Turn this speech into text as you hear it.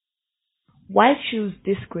Why choose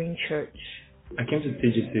this green church? I came to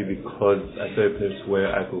TGC because I saw a place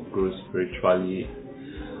where I could grow spiritually,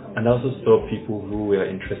 and I also saw people who were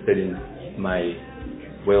interested in my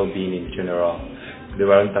well-being in general. They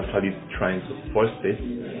weren't actually trying to force it,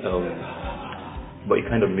 but it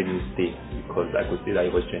kind of made me stay because I could see that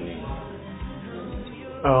it was genuine.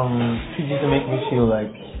 TGC make me feel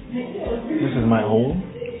like this is my home.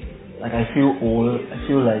 Like I feel old. I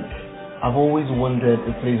feel like I've always wanted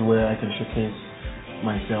a place where I can showcase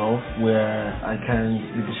myself, where I can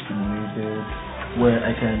be discriminated, where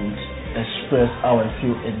I can express how I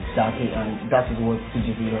feel exactly, and that is what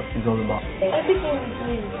TGC is all about. Everything we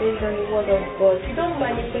do is based on the word of God. We don't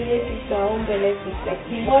manipulate it to our own benefit. Like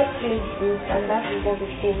the word feels good, and that is what we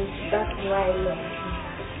think. That's why I love it.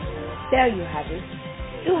 There you have it.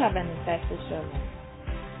 Do have an insightful sermon.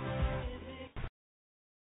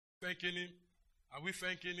 Thanking him? Are we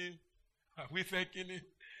thanking him? Are we thanking him?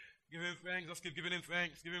 Give him thanks. Let's keep giving him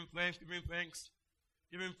thanks. Give him thanks. Give him thanks.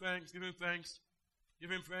 Give him thanks. Give him thanks. Give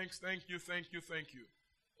him thanks. Thank you. Thank you. Thank you.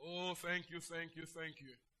 Oh, thank you. Thank you. Thank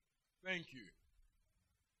you. Thank you.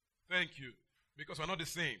 Thank you. Because we're not the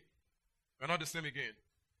same. We're not the same again.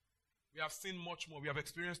 We have seen much more. We have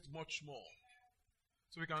experienced much more.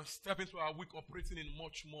 So we can step into our week operating in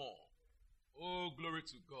much more. Oh, glory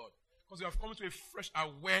to God. Because we have come to a fresh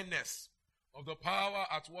awareness of the power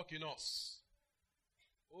at work in us.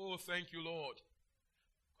 Oh, thank you, Lord.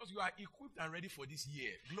 Because you are equipped and ready for this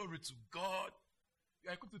year. Glory to God. You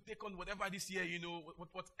are equipped to take on whatever this year,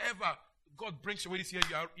 whatever God brings your way this year,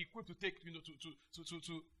 you are equipped to take, to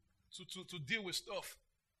deal with stuff.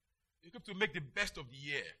 You're equipped to make the best of the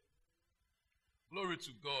year. Glory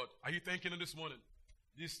to God. Are you thanking him this morning?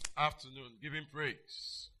 This afternoon? Give him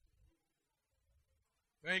praise.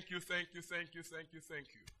 Thank you, thank you, thank you, thank you,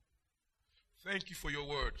 thank you. Thank you for your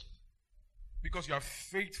word. Because you are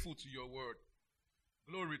faithful to your word.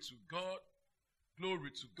 Glory to God.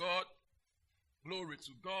 Glory to God. Glory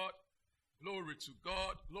to God. Glory to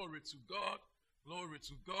God. Glory to God. Glory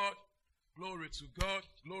to God. Glory to God.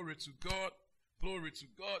 Glory to God. Glory to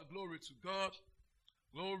God. Glory to God.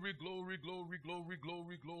 Glory, glory, glory, glory,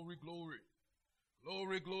 glory, glory, glory.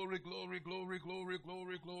 Glory, glory, glory, glory, glory,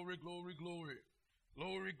 glory, glory, glory, glory.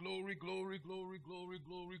 Glory, glory, glory, glory, glory,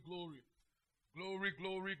 glory, glory. Glory,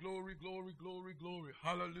 glory, glory, glory, glory, glory.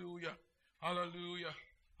 Hallelujah. Hallelujah.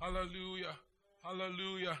 Hallelujah.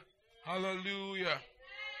 Hallelujah. Hallelujah.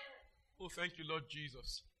 Oh, thank you, Lord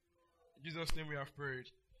Jesus. In Jesus' name we have prayed.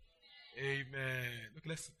 Amen. Look,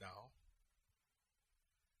 let's sit down.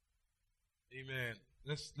 Amen.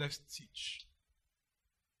 Let's teach.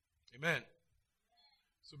 Amen.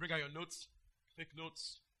 So bring out your notes. Take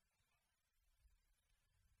notes.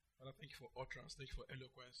 Father, thank you for utterance. Thank you for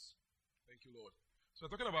eloquence. Thank you, Lord. So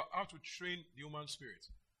we're talking about how to train the human spirit.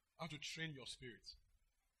 How to train your spirit.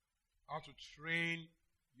 How to train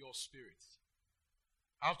your spirit.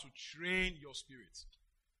 How to train your spirit.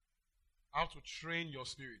 How to train your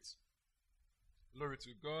spirit. Glory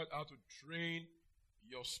to God. How to train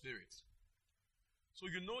your spirit. So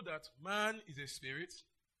you know that man is a spirit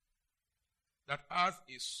that has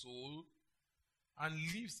a soul and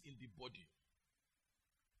lives in the body.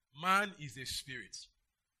 Man is a spirit.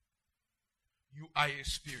 You are a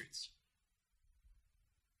spirit.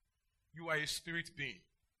 You are a spirit being.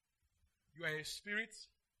 You are a spirit,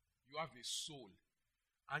 you have a soul,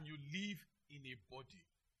 and you live in a body.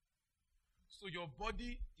 So your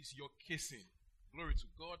body is your casing. Glory to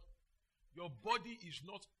God. Your body is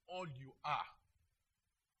not all you are.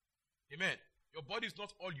 Amen. Your body is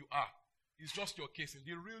not all you are. It's just your casing.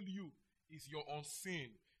 The real you is your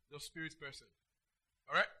unseen, the spirit person.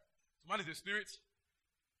 Alright? So man is a spirit.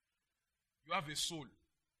 You have a soul.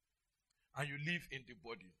 And you live in the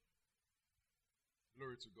body.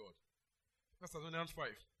 Glory to God. 1 Thessalonians 5.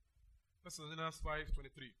 1 Thessalonians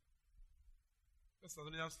 5:23. 1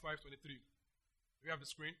 Thessalonians 5:23. We have the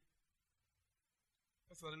screen. 1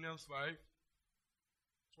 Thessalonians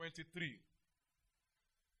 5:23.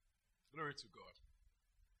 Glory to God.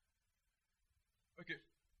 Okay.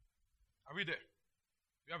 Are we there?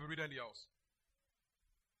 We have a reader in the house.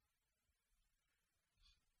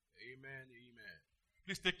 Amen. Amen.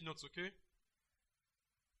 Please take notes, okay?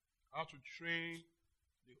 How to train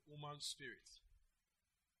the human spirit.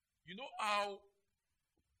 You know how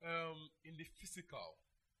in the physical,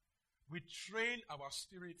 we train our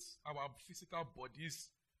spirits, our physical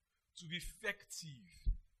bodies to be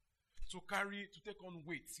effective, to take on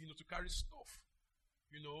weights, to carry stuff.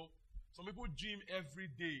 Some people gym every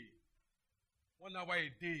day, 1 hour a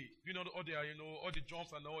day, all the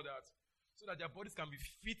jumps and all that, so that their bodies can be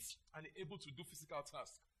fit and able to do physical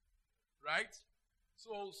tasks. Right?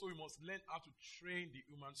 So also we must learn how to train the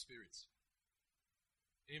human spirit.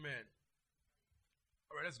 Amen.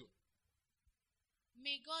 All right, let's go.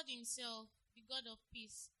 May God himself, the God of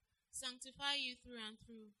peace, sanctify you through and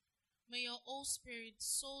through. May your whole spirit,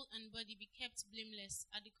 soul, and body be kept blameless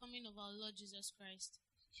at the coming of our Lord Jesus Christ.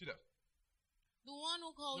 See that? The one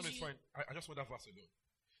who calls No, it's you... fine. I just want that verse alone.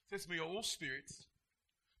 It says, may your whole spirit,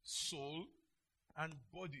 soul, and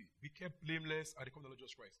body be kept blameless at the coming of the Lord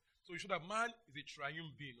Jesus Christ. So you show that man is a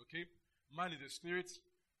triune being, okay? Man is a spirit,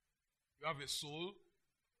 you have a soul,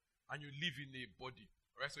 and you live in a body.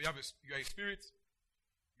 Alright, so you are a spirit,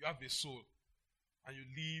 you have a soul, and you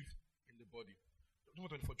live in the body.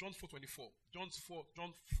 John 4:24. John 4:24.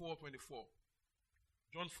 John 4:24.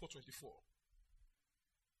 John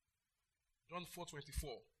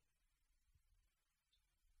 4:24.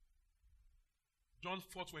 John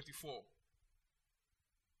 4:24.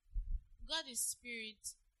 God is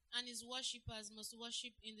spirit, and his worshippers must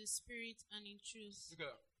worship in the spirit and in truth. Look at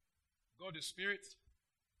that. God is spirit.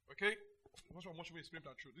 Okay? What's wrong worshiping in spirit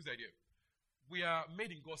and truth? This is the idea. We are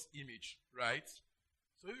made in God's image, right?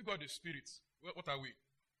 So if God is spirit, what are we?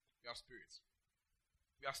 We are spirits.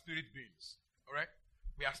 We are spirit beings. Alright?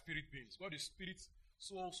 We are spirit beings. God is spirit,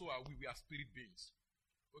 so also are we. We are spirit beings.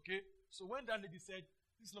 Okay? So when that lady said,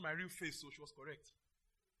 this is not my real face, so she was correct.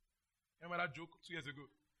 Remember that joke 2 years ago?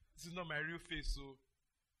 This is not my real face, so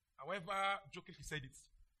however jokingly said it,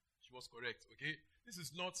 she was correct. Okay? This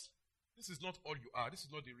is not all you are. This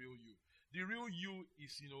is not the real you. The real you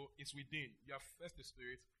is, is within. You have first the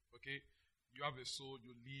spirit, okay? You have a soul,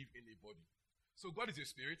 you live in a body. So God is a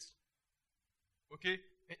spirit, okay?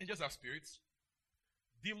 Angels are spirits.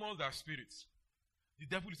 Demons are spirits. The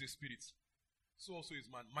devil is a spirit. So also is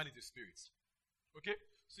man. Man is a spirit. Okay?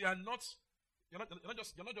 So you're not a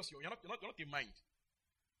mind.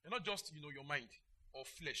 You're not just, your mind or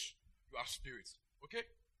flesh. You are spirit. Okay?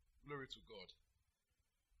 Glory to God.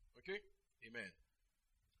 Okay? Amen.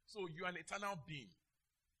 So you are an eternal being.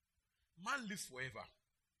 Man lives forever.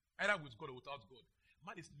 Either with God or without God.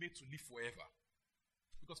 Man is made to live forever.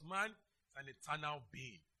 Because man is an eternal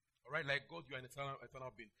being. Alright? Like God, you are an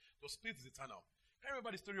eternal being. Your spirit is eternal. Can you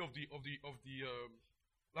remember the story of the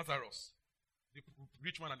Lazarus? The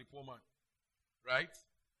rich man and the poor man. Right?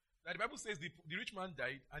 Now the Bible says the rich man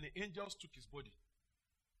died and the angels took his body.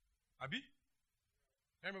 Abi?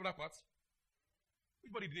 Can you remember that part?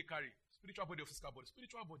 Which body did they carry? Spiritual body or physical body?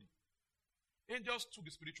 Spiritual body. Angels took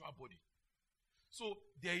the spiritual body. So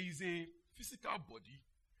there is a physical body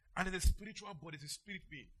and there's a spiritual body, it's a spirit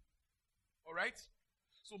being. Alright?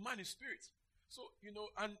 So man is spirit. So,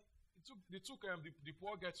 and they took the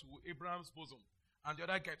poor guy to Abraham's bosom and the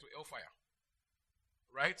other guy to hellfire.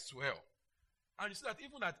 Right? To hell. And you see that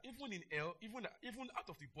even in hell, even out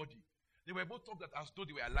of the body, they were both talking that as though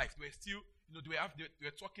they were alive. They were still, they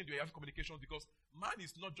were talking, they were having communication because man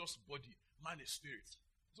is not just body, man is spirit.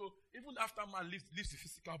 So even after man leaves the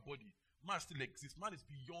physical body, man still exists. Man is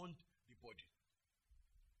beyond the body.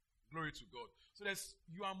 Glory to God. So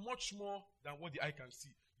you are much more than what the eye can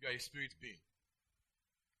see. You are a spirit being.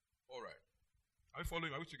 All right. Are we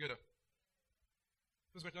following? Are we together?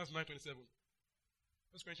 1 Corinthians 9:27. 1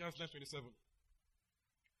 Corinthians 9:27.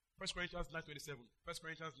 1 Corinthians 9:27. 1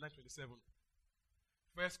 Corinthians 9:27.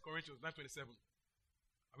 1 Corinthians 9:27.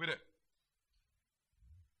 Are we there?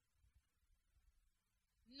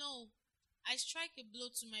 No, I strike a blow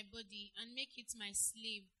to my body and make it my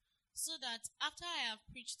slave, so that after I have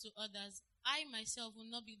preached to others, I myself will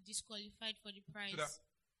not be disqualified for the prize. So that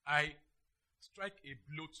I strike a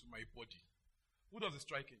blow to my body. Who does the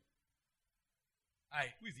striking?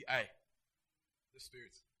 I. Who is the I? The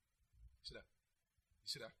spirit. You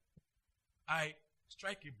see that? I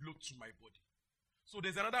strike a blow to my body. So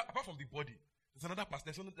there's another, apart from the body, there's another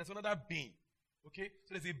person, there's another being. Okay?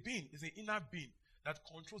 So there's a being, there's an inner being that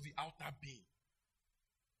controls the outer being.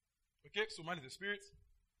 Okay? So man is a spirit,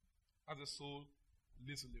 has a soul,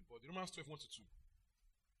 lives in the body. Romans 12:1-2.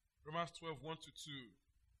 Romans 12:1-2.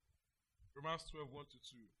 Romans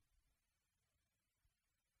 12:1-2.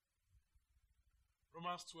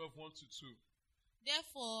 Romans 12:1-2.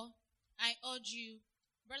 Therefore, I urge you,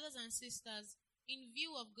 brothers and sisters, in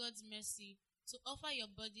view of God's mercy, to offer your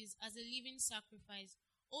bodies as a living sacrifice,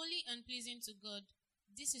 holy and pleasing to God.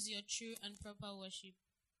 This is your true and proper worship.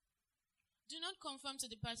 Do not conform to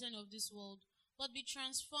the pattern of this world, but be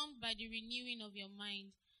transformed by the renewing of your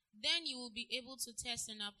mind. Then you will be able to test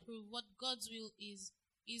and approve what God's will is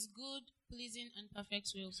good, pleasing, and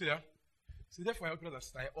perfect will. See that? So therefore, I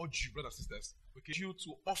urge you, brothers and sisters, okay, you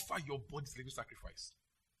to offer your bodies as a living sacrifice.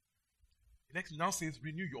 The next now says,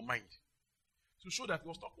 renew your mind. To show that,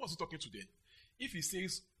 what's he talking to them? If he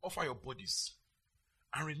says, offer your bodies,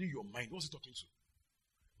 and renew your mind. What's he talking to?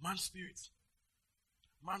 Man spirit.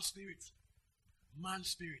 Man spirit. Man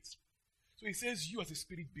spirit. So he says, you as a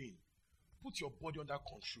spirit being, put your body under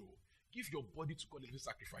control. Give your body to God as a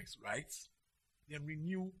sacrifice, right? Then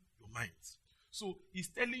renew your mind. So he's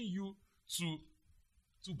telling you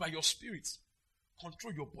to by your spirit,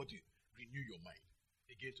 control your body, renew your mind.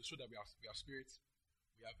 Again, to show that we are spirit,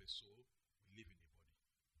 we have a soul, we live in a body.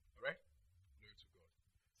 Alright? Glory to God.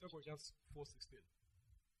 2 Corinthians 4:16.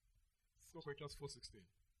 2 Corinthians 4:16.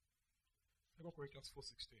 2 Corinthians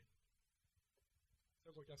 4:16.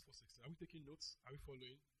 2 Corinthians 4:16. Are we taking notes? Are we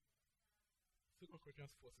following? 2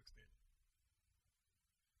 Corinthians 4:16.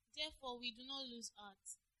 Therefore, we do not lose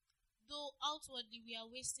heart. Though outwardly we are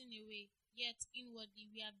wasting away, yet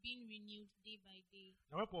inwardly we are being renewed day by day.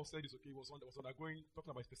 Now, when Paul said this, okay, he was undergoing,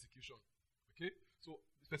 talking about his persecution. Okay, so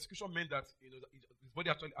the persecution meant that his body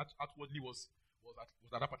actually outwardly was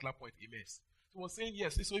at that particular point a mess. So he was saying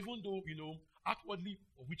yes. So even though outwardly,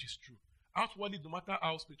 of which is true, outwardly, no matter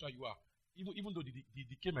how spiritual you are, even though the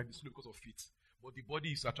decay might be slow because of feet, but the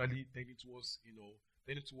body is actually tending towards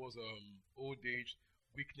old age,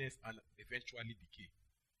 weakness, and eventually decay.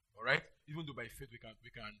 All right. Even though by faith we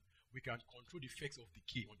can control the effects of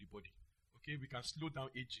decay on the body. Okay, we can slow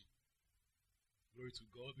down aging. Glory to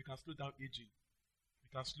God. We can slow down aging. We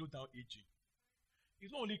can slow down aging.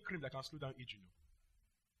 It's not only cream that can slow down aging. No.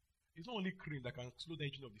 It's not only cream that can slow down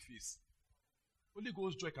aging of the face. Holy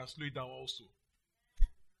Ghost joy can slow it down also.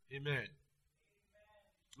 Amen.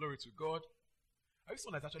 Glory to God. Have you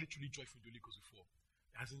someone that's actually truly joyful in the Holy Ghost before?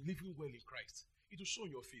 That has been living well in Christ. It will show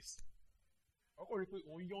in your face. Glory to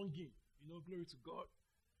God.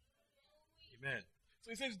 Amen. So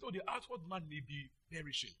he says, though the outward man may be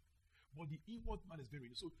perishing, but the inward man is very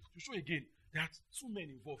renewed. So to show again, there are two men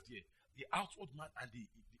involved here: the outward man and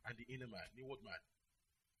the inner man, the inward man.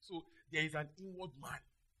 So there is an inward man.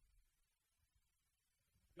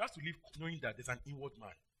 You have to live knowing that there's an inward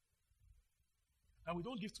man. And we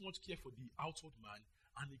don't give too much care for the outward man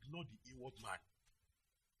and ignore the inward man.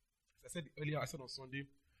 As I said earlier, I said on Sunday,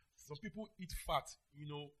 some people eat fat,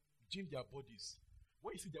 gym their bodies.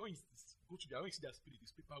 When you see when you go to when you see their spirit,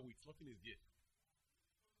 it's paperweight, nothing is there.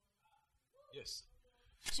 Yes.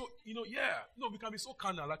 So, we can be so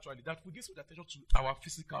carnal actually that we give so much attention to our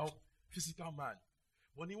physical man.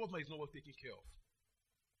 But the inward man is not worth taking care of.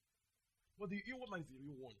 But the inward man is the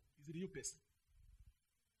real one. He's the real person.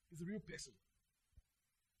 He's a real person.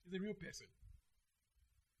 He's a real person.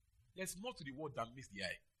 There's more to the world than meets the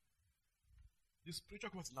eye. The spiritual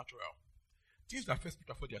comes natural. Things that first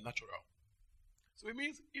spiritual for they are natural. So it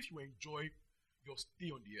means if you enjoy your stay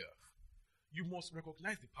on the earth, you must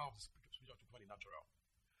recognize the power of the spiritual to command the natural.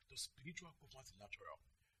 The spiritual commands the natural.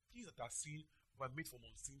 Things that are seen were made from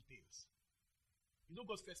unseen things. God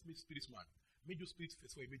first made spirit man, made your spirit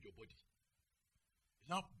first before he made your body. He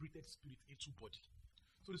now breathed spirit into body.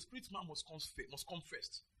 So the spirit man must come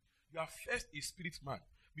first. You are first a spirit man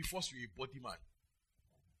before you're a body man.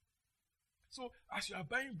 So as you are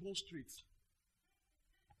buying bone straight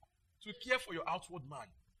to care for your outward man,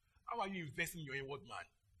 how are you investing in your inward man?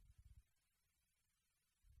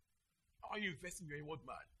 How are you investing in your inward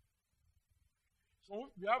man?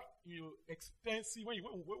 So we have expensive when we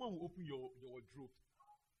open your wardrobe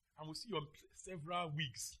and we see your several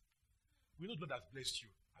wigs, we know God has blessed you.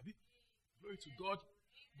 Abi? Glory to God.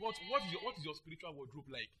 But what is your spiritual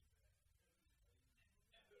wardrobe like?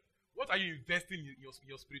 What are you investing in your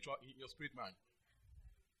spirit man?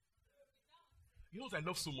 You know what I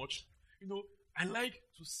love so much? I like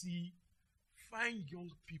to see fine young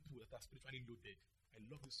people that are spiritually loaded. I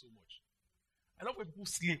love it so much. I love when people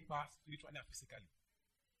slay past spiritually and physically.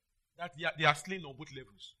 That they are slain on both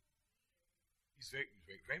levels. It's very,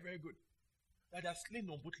 very, very, very good. That they are slain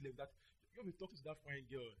on both levels. That you'll be talking to that fine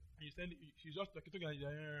girl and you tell she's just talking and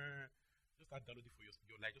just start downloading for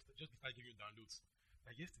your life. Just start giving you downloads.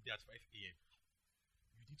 Like yesterday at 5 a.m.,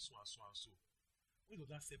 you did so and so and so. When it was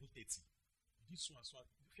at 7:30, you did so and so.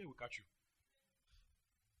 Fear will catch you.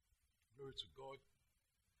 Glory to God.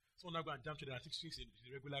 So now go and jump to the and think she's a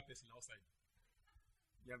regular person outside.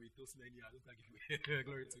 Yeah, we toasting any other.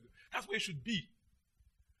 Glory to God. That's where it should be.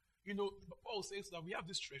 Paul says that we have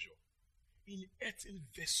this treasure in earthen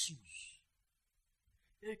vessels.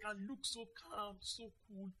 They can look so calm, so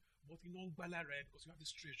cool, but in Ongbala, right? Because we have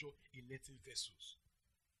this treasure in earthen vessels.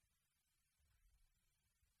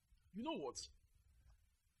 You know what?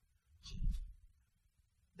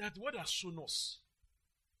 That what has shown us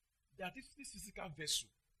that this physical vessel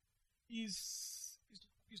is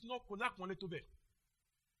not connect one to be.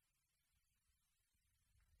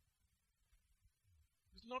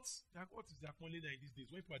 It's not that what is the only in these days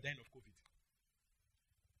when people are dying of COVID.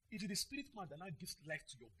 It is the spirit man that now gives life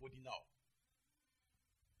to your body now.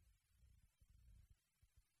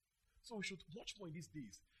 So we should much more in these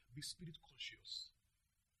days be spirit conscious.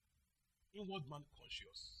 Inward man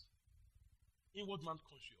conscious. Inward man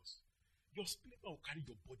conscious. Your spirit man will carry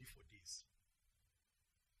your body for days.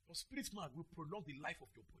 Your spirit man will prolong the life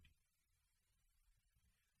of your body.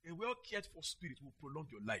 A well cared for spirit will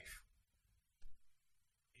prolong your life.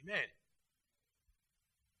 Amen.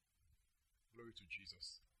 Glory to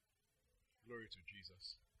Jesus. Glory to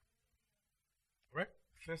Jesus. All right?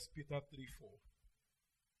 1 Peter 3:4.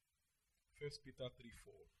 1 Peter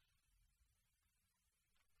 3:4.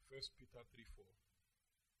 1 Peter 3:4.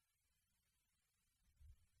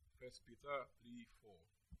 1 Peter 3:4.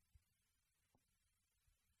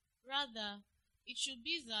 Rather, it should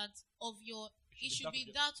be that of your your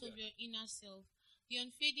inner self, the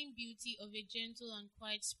unfading beauty of a gentle and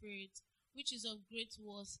quiet spirit, which is of great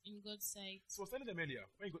worth in God's sight. So I was telling them earlier,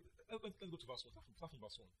 when you go, let's go to verse 1. Start from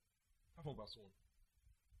verse 1. Start from verse 1.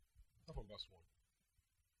 Start from verse 1.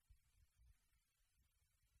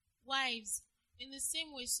 Wives, in the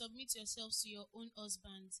same way submit yourselves to your own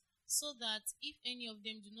husbands, so that if any of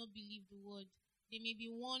them do not believe the word, they may be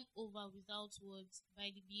won over without words by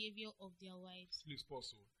the behavior of their wives. Please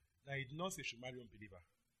pause. Now, he did not say you should marry an unbeliever.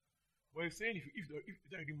 But he's saying if you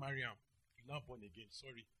don't already marry him, you're not born again.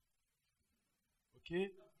 Sorry.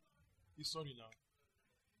 Okay? He's sorry now.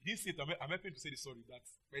 He didn't say it. I'm helping to say the sorry.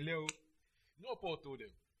 That's Peleo. You know what Paul told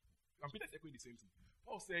them? And Peter is echoing the same thing.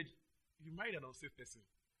 Paul said, if you marry an unsafe person,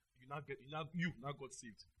 you now got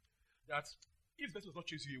saved. That if the person does not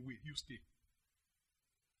chase you away, you stay.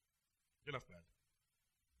 You understand?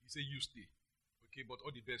 You say you stay. Okay, but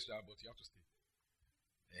all the best, but you have to stay.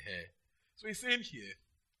 So he's saying here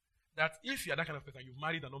that if you are that kind of person, you've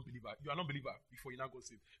married an unbeliever, you are an unbeliever before you now got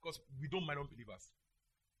saved. Because we don't marry unbelievers.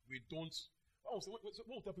 We don't. When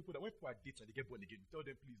we tell people that when people are dating and they get born again, we tell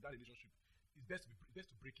them, please, that relationship, it's best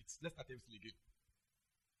to break it. Let's start everything again.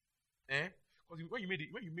 Because when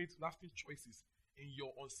you made lasting choices in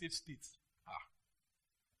your unsafe state,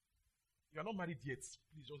 you are not married yet.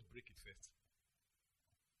 Please just break it first.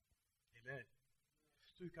 Amen.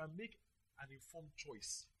 So you can make an informed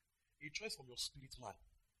choice. A choice from your spirit man.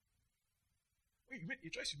 When you make a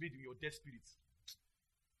choice you made in your dead spirit,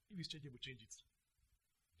 if it's changeable, change it.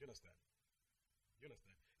 Do you understand? Do you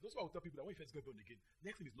understand? That's why I will tell people that when you first get born again,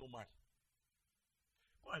 next thing is no man.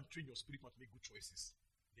 Go and train your spirit man to make good choices.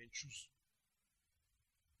 Then choose.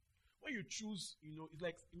 When you choose, it's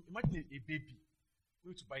like imagine a baby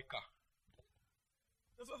going to buy a car.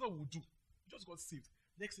 That's what we do. You just got saved.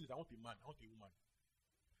 Next thing is I want a man, I want a woman.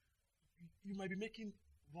 You might be making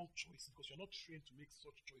wrong choices because you're not trained to make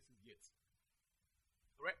such choices yet.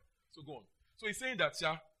 Alright? So go on. So he's saying that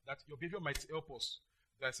that your behavior might help us.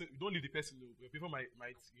 That you don't leave the person, your behavior might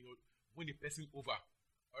win the person over.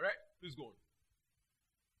 Alright? Please go on.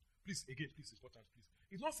 Please, again, please, important, please.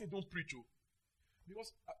 He's not saying don't preach,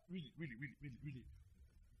 because really,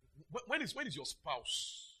 when is your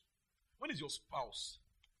spouse? When is your spouse?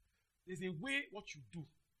 There's a way what you do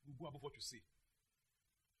will go above what you say.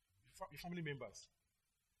 Your family members.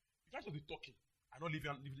 You can't just be talking and not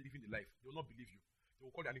living the life. They will not believe you. They will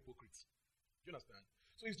call you an hypocrite. Do you understand?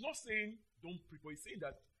 So he's not saying don't preach, but he's saying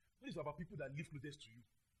that when it's about people that live closest to you,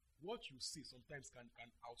 what you say sometimes can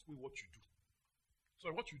outweigh what you do. So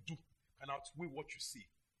what you do can outweigh what you say.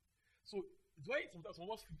 So it's why sometimes some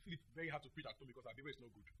of us feel it very hard to preach at home because our behavior is not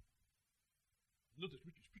good. You know to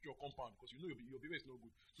preach your compound because you know your behavior is not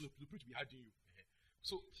good. So the preach will be hiding you.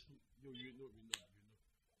 So you know.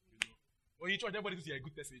 Or in church, everybody thinks you're a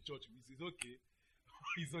good person in church. It's okay.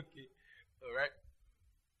 It's okay. Alright?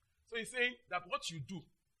 So he's saying that what you do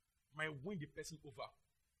might win the person over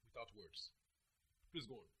without words. Please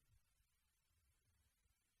go on.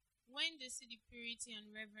 When they see the purity and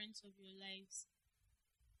reverence of your lives,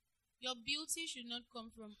 your beauty should not come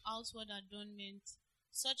from outward adornment,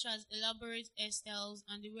 such as elaborate hairstyles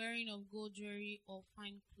and the wearing of gold jewelry or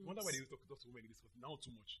fine clothes. I wonder why they talk to women in this because now too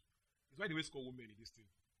much. It's why they always call women in this thing.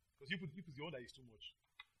 Because you put the one that is too much.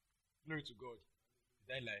 Glory to God.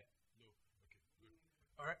 Did I lie? No. Okay, good.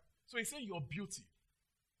 Alright. So he's saying your beauty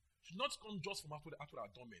should not come just from outward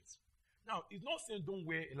adornment. Now, he's not saying don't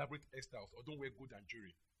wear elaborate hairstyles or don't wear gold and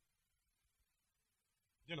jewelry.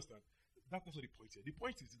 Do you understand? That's not the point here. The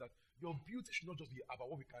point is that your beauty should not just be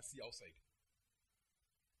about what we can see outside.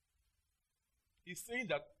 He's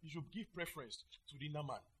saying that you should give preference to the inner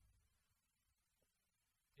man.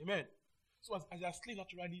 Amen. So as you are slain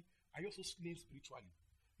naturally, are you also slain spiritually?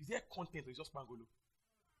 Is there content or is it just pangolo?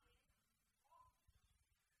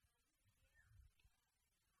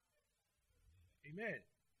 Amen.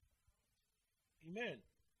 Amen.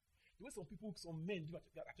 The way some men give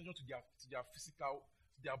attention to their physical,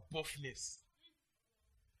 to their buffness.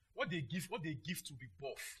 What they give to be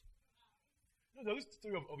buff. You know, there's this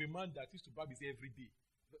story of a man that used to barb his hair every day.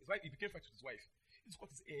 His wife, he became friends with his wife. He used to cut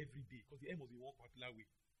his hair every day because the hair must be one particular way.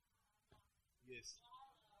 Yes.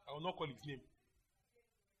 I will not call his name.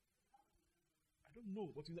 I don't know,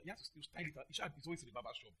 but you have to still style it. It's always in the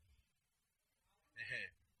barber shop.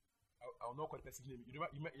 I will not call the person's name.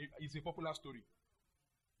 It's a popular story.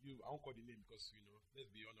 I won't call the name because, let's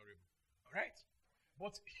be honorable. All right?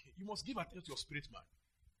 But you must give attention to your spirit man.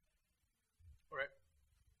 All right?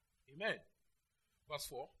 Amen. Verse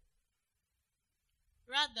 4.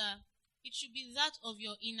 Rather, it should be that of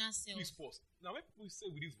your inner self. Please pause. Now, when people say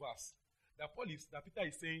with this verse that Peter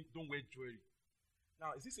is saying, don't wear jewelry.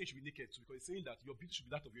 Now, is he saying you should be naked too? Because he's saying that your beauty should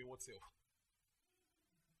be that of your inward self.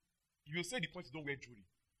 If you say the point is don't wear jewelry,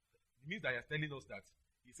 it means that you're telling us that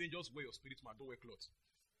he's saying just wear your spirit man, don't wear clothes.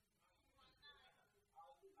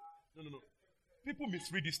 No. People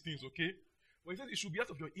misread these things, okay? But he says it should be out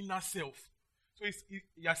of your inner self. So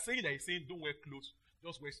you're saying that he's saying don't wear clothes,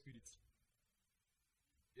 just wear spirit.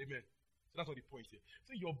 Amen. So that's not the point here.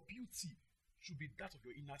 So your beauty should be that of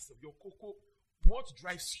your inner self. Your cocoa, what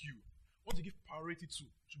drives you, what you give priority to,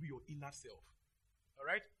 should be your inner self.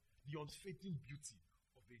 Alright? The unfading beauty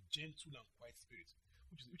of a gentle and quiet spirit,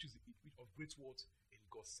 which is of great worth in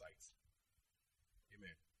God's sight.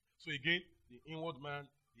 Amen. So again, the inward man,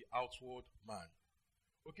 the outward man.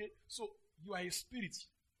 Okay? So you are a spirit.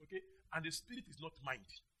 Okay? And the spirit is not mind.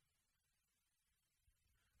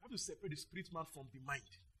 You have to separate the spirit man from the mind.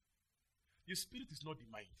 The spirit is not the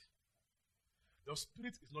mind. The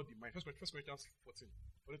spirit is not the mind. 1 Corinthians 14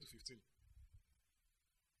 to 15.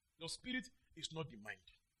 The spirit is not the mind.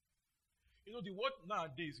 The word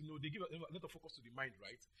nowadays, they give a lot of focus to the mind,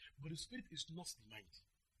 right? But the spirit is not the mind.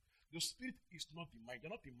 The spirit is not the mind.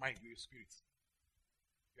 You're not the mind, you're a spirit.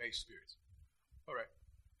 You are a spirit. All right.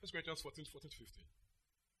 1 Corinthians 14 to 15.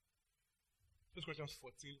 1 Corinthians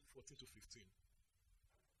 14 to 15.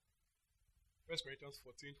 1 Corinthians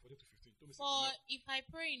 14 to 15. For if I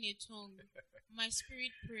pray in a tongue, my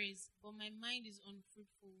spirit prays, but my mind is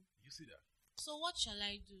unfruitful. You see that? So what shall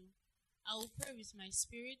I do? I will pray with my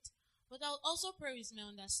spirit, but I will also pray with my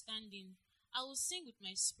understanding. I will sing with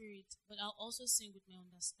my spirit, but I'll also sing with my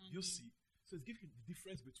understanding. You see? So it's giving you the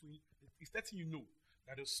difference between, it's letting you know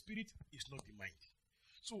that the spirit is not the mind.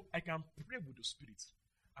 So I can pray with the spirit,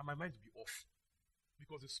 and my mind will be off.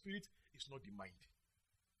 Because the spirit is not the mind.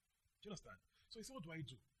 Do you understand? So he said, what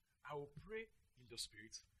do? I will pray in the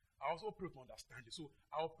spirit. I also pray with understanding. So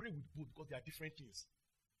I will pray with both because they are different things.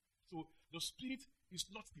 So the spirit is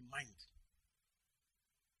not the mind.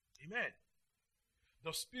 Amen.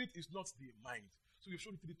 The spirit is not the mind. So we've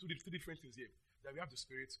shown two different things here. That we have the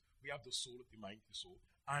spirit, we have the soul, the mind, the soul,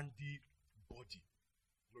 and the body.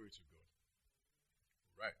 Glory to God.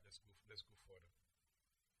 All right, let's go further.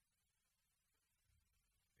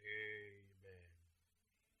 Amen.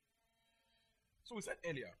 So we said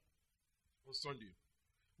earlier on Sunday,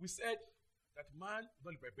 we said that man is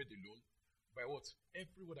not by bread alone, by what?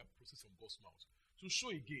 Every word that proceeds from God's mouth. To show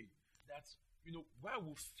again that, while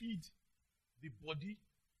we feed the body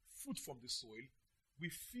food from the soil, we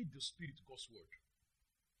feed the spirit God's word.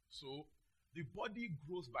 So the body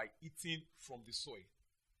grows by eating from the soil.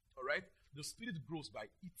 Alright? The spirit grows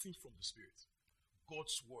by eating from the spirit.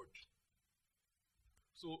 God's word.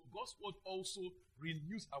 So God's word also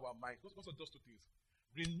renews our mind. God also does two things.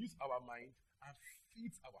 Renews our mind and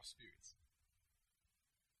feeds our spirit.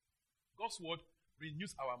 God's word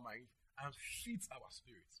renews our mind and feeds our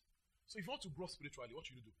spirit. So if you want to grow spiritually, what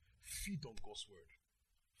should you do? Feed on God's word.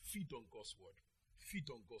 Feed on God's word. Feed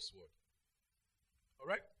on God's word.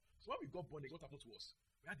 Alright? So when we got born again, what happened to us?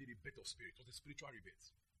 We had a rebirth of spirit. It was a spiritual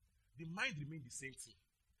rebirth. The mind remained the same thing.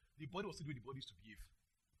 The body was still the way the body used to behave.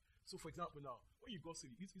 So, for example, now, when you got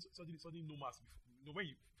saved, you suddenly know mass before. Before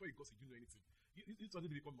you got saved, you didn't know anything. You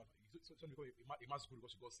suddenly become a mass guru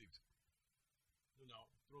because you got saved. No, now,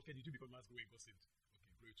 okay, did you become a mass guru when you got saved?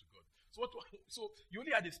 Okay, glory to God. So you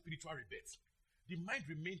only had a spiritual rebirth. The mind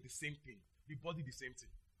remained the same thing. The body the same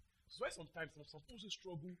thing. So why sometimes some people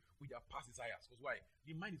struggle with their past desires. Because why?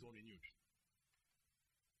 The mind is unrenewed.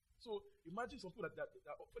 So imagine some people that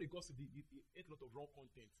before they got saved, they ate a lot of wrong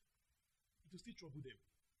content. It will still trouble them.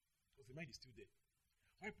 Because the mind is still there.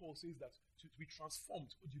 Why Paul says that to be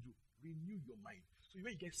transformed, what do? Renew your mind. So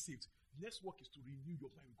when you get saved, the next work is to renew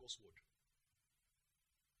your mind with God's word.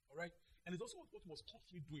 Alright? And it's also what we must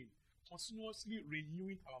constantly doing. Continuously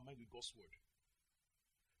renewing our mind with God's word.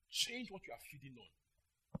 Change what you are feeding on.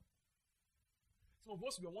 Some of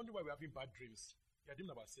us, we are wondering why we're having bad dreams. You are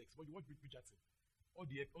dreaming about sex, but you watch Bridgerton. all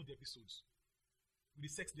the episodes with the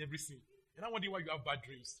sex and everything. And I'm wondering why you have bad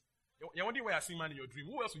dreams. You're wondering why you're seeing man in your dream.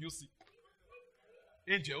 Who else will you see?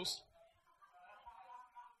 Angels.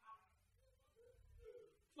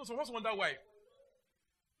 No, so once wonder why.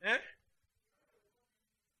 Eh?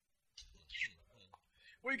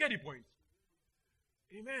 Well, you get the point.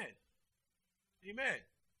 Amen. Amen.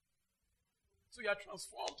 So you are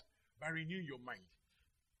transformed by renewing your mind.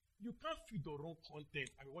 You can't feed the wrong content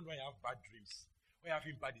and wonder why you have bad dreams, why you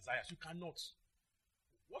having bad desires. You cannot.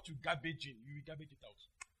 What you garbage in, you will garbage it out.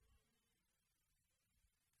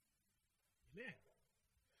 Amen.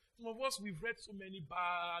 Some of us, we've read so many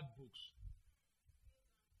bad books.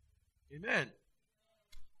 Amen.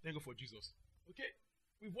 Thank God for Jesus. Okay?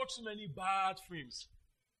 We've watched so many bad films.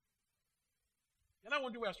 You're not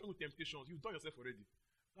wondering why you're struggling with temptations. You've done yourself already.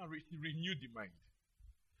 Now renew the mind.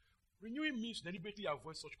 Renewing means deliberately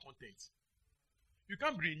avoid such content. You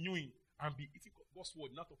can't be renewing and be eating God's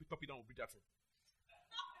word, not top it down with Bridgerton.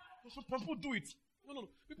 Some people do it. No.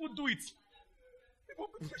 People do it.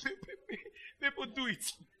 People do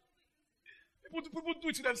it. People do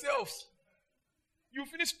it to themselves. You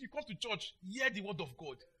finish, you come to church, hear the word of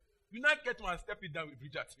God. You not get one and step it down with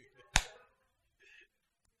Bridgerton.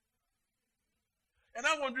 And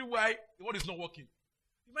I'm wondering why the word is not working.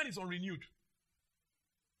 The mind is unrenewed.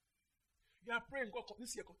 You are praying, God,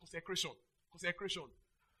 this year, consecration.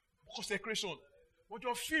 But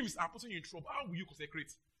your films are putting you in trouble. How will you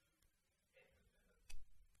consecrate?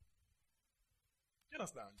 Do you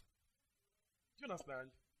understand?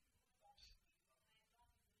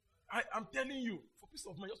 I'm telling you, for peace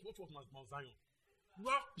of mind, just watch Mount Zion. You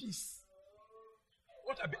have peace.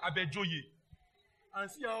 What Abejoye? And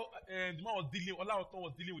see how the man was dealing, Olaotan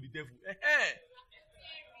was dealing with the devil.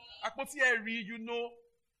 Akpoti Eri, you know,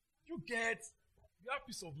 you have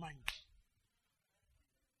peace of mind.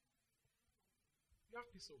 You have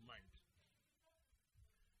peace of mind.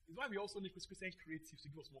 It's why we also need Christian creatives to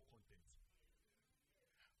give us more content.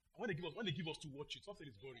 When they give us to watch it, something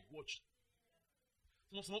is boring. Watch.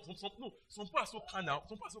 Some people are so carnal.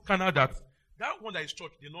 Some people are so carnal that one that is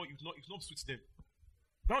church, they know it's not sweet to them.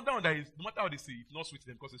 That one that is, no matter how they say, it's not sweet to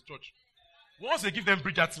them because it's church. Once they give them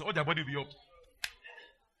Bridgerton, all their body will be up.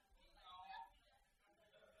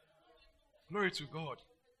 Glory to God.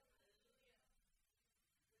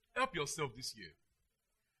 Help yourself this year.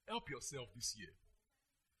 Help yourself this year.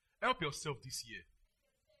 Help yourself this year.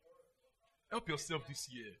 Help yourself this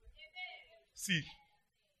year. See,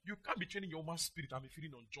 you can't be training your human spirit and be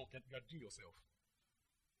feeding on junk and you are doing yourself.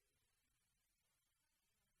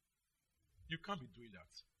 You can't be doing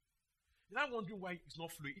that. You're not wondering why it's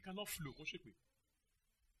not flowing. It cannot flow.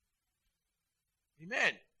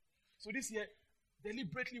 Amen. So this year,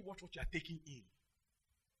 deliberately watch what you are taking in.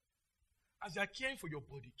 As you are caring for your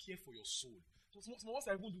body, care for your soul. So some of us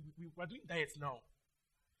are doing diets now.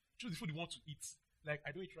 Choose the food you want to eat. Like,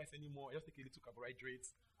 I don't eat rice anymore. I just take a little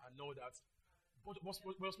carbohydrates and all that. But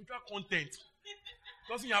spiritual content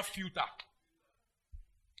doesn't have filter.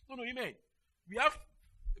 No, amen.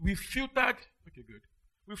 We filtered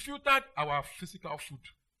our physical food.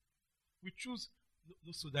 We choose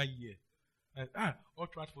no soda here. All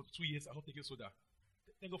throughout for 2 years, I'm not taking soda.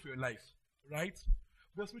 Thank God for your life. Right?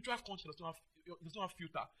 But spiritual content does not have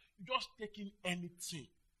filter. You're just taking anything.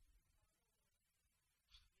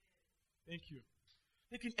 Thank you.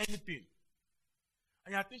 Taking anything.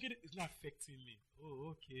 And you're thinking it's not affecting me.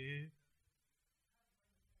 Oh, okay.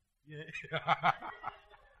 Yeah.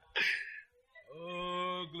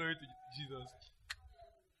 Oh, glory to Jesus.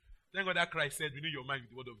 Thank God that Christ said, renew your mind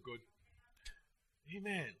with the word of God.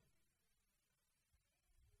 Amen.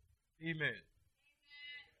 Amen.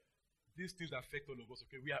 These things affect all of us.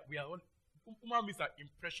 Okay, we are all human beings are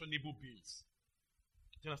impressionable beings.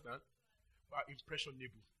 Do you understand? We are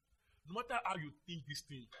impressionable. No matter how you think this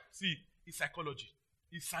thing, see, it's psychology,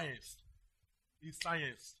 it's science. It's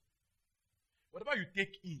science. Whatever you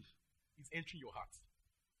take in is entering your heart.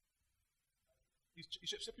 It's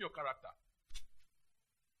shaping your character.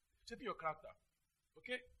 Shaping your character.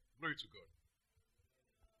 Okay? Glory to God.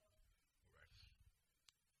 Alright.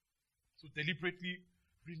 So deliberately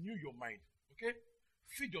renew your mind. Okay?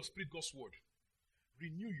 Feed your spirit God's word.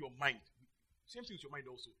 Renew your mind. Same thing with your mind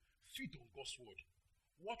also. Feed on God's word.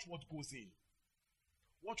 Watch what goes in.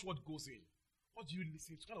 Watch what goes in. What do you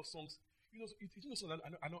listen to? What kind of songs? You know songs are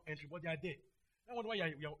not entering, but they are there. I wonder why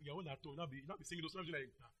you're on at home. Not be singing those songs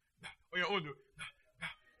like on your own.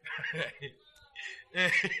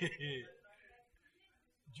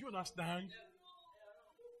 Do you understand?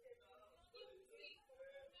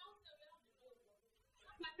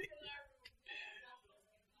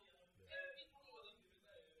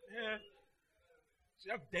 Yeah. So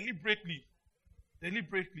you have deliberately.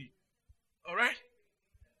 All right?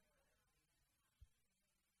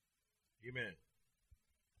 Amen.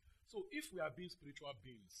 So if we are being spiritual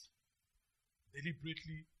beings,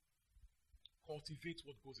 deliberately cultivate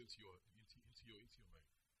what goes into your mind.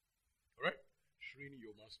 All right? Training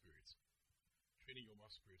your man spirit.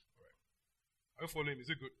 All right. Are you following me? Is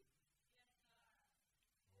it good?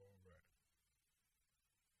 All right.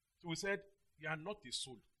 So we said you are not the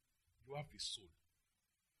soul. You have the soul.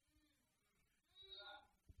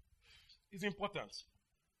 It's important.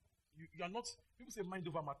 You are not, people say mind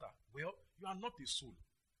over matter. Well, you are not the soul.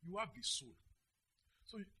 You have the soul.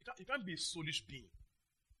 So you can't be a soulish being.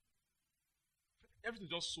 Everything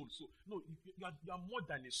is just soul. So no, you are more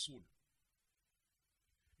than a soul.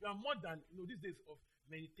 You are more than, these days of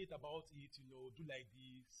meditate about it, do like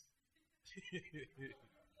this.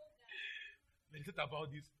 Meditate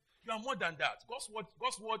about this. You are more than that. God's word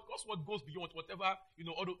goes beyond whatever,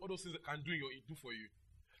 all those things that can do for you.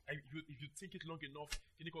 And if you think it long enough,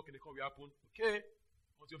 can it will happen? Okay.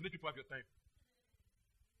 Until you let people have your time.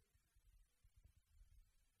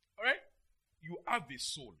 Alright? You have the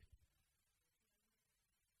soul.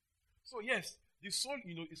 So yes, the soul,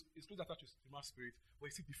 is close attached to the human spirit, but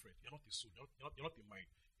it's still different. You're not the soul. You're not the mind.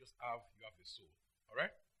 You have the soul.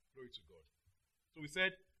 Alright? Glory to God. So we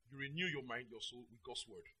said you renew your mind, your soul with God's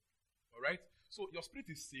word. Alright? So your spirit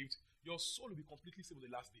is saved. Your soul will be completely saved on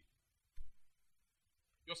the last day.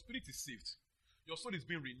 Your spirit is saved. Your soul is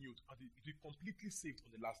being renewed, and it will be completely saved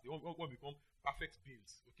on the last day. We'll become perfect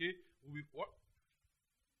beings. Okay? We'll be what?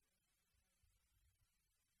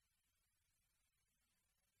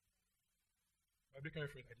 Bible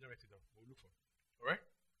reference, I didn't write it down. We'll look for it. Alright?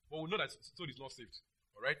 But we'll know that the soul is not saved.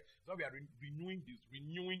 Alright? So we are renewing this.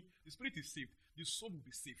 The spirit is saved. The soul will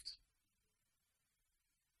be saved.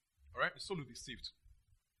 Alright? The soul will be saved.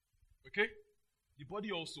 Okay? The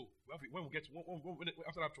body also. After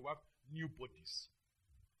that, we'll have new bodies.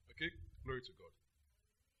 Okay? Glory to God.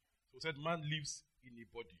 So we said man lives in a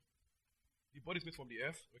body. The body is made from the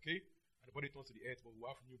earth, okay? And the body turns to the earth, but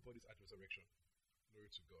we'll have new bodies at resurrection.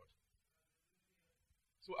 Glory to God.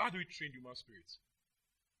 So how do we train human spirits?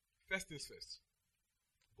 First things first.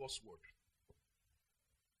 God's word.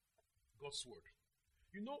 God's word.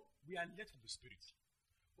 We are led from the Spirit.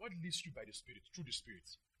 God leads you by the Spirit, through the Spirit.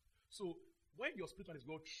 So when your spirit man is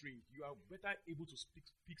well trained, you are better able to speak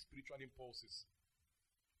spiritual impulses.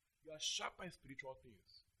 You are sharper in spiritual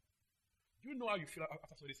things. Do you know how you feel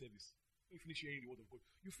after Sunday service? When you finish hearing the word of God,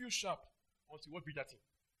 you feel sharp until what Bridgerton.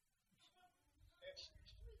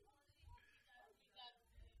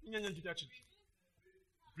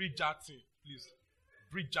 Bridgerton, please.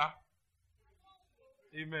 Bridger.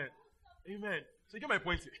 Amen. So you get my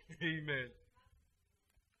point here. Amen.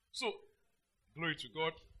 So, glory to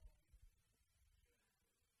God.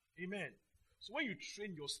 Amen. So when you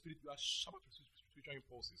train your spirit, you are sharper to spiritual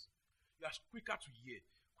impulses. You are quicker to hear,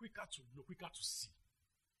 quicker to know, quicker to see.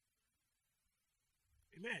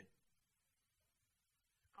 Amen.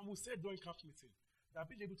 And we said during camp meeting that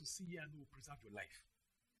being able to see, hear, and know will preserve your life.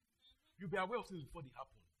 You'll be aware of things before they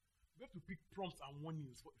happen. You have to pick prompts and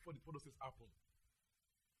warnings before those things happen.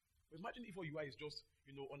 But imagine if all you are is just,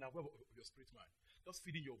 unaware of your spirit man. Just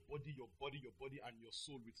feeding your body, and your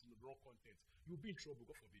soul with the wrong content. You'll be in trouble,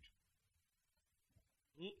 God forbid.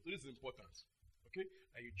 So this is important. Okay?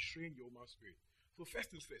 That you train your human spirit. So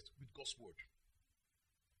first things first, with God's word.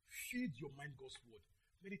 Feed your mind God's word.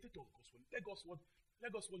 Meditate on God's word.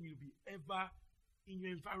 Let God's word you be ever in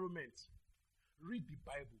your environment. Read the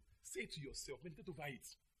Bible. Say it to yourself. Meditate over it.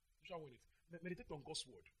 Meditate on God's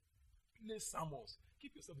word. Play sermons.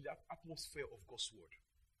 Keep yourself in the atmosphere of God's word.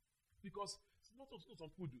 Because not some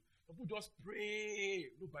people do. Some people just pray,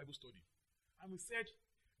 no Bible study. And we said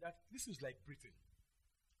that this is like breathing.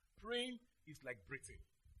 Praying is like breathing.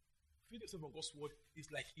 Feeding yourself on God's word is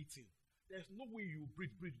like eating. There's no way you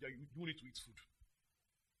breathe that you don't need to eat food.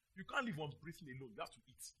 You can't live on breathing alone. You have to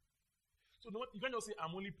eat. So you can't just say,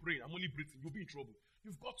 I'm only praying, I'm only breathing. You'll be in trouble.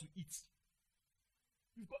 You've got to eat.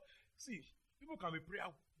 People can be prayer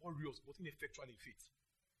warriors, but ineffectual in faith.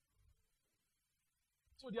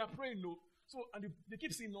 So they are praying, no. So, and they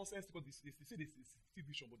keep saying nonsense because they say this is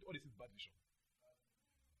vision, but all they see is bad vision.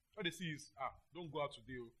 All they see is, don't go out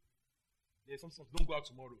today. There's some stuff, don't go out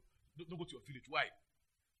tomorrow. Don't go to your village. Why?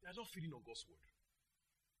 They are not feeding on God's word.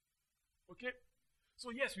 Okay?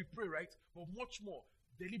 So yes, we pray, right? But much more,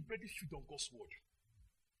 deliberately feed on God's word.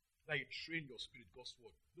 That you train your spirit, God's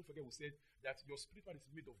word. Don't forget we said that your spirit man is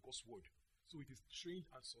made of God's word. So it is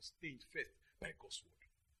trained and sustained first by God's word.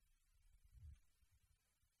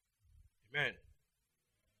 Amen.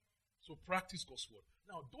 So practice God's word.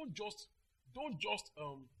 Now, don't just Don't just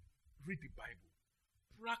read the Bible.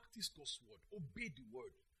 Practice God's word. Obey the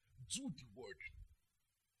word. Do the word.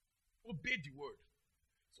 Obey the word.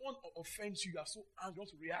 Someone offends you, you are so angry, you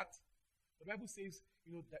want to react. The Bible says,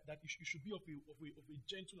 that you should be of a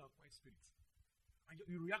gentle and quiet spirit. And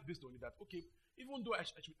you react based on it, that, okay, even though I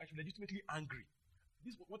should legitimately angry,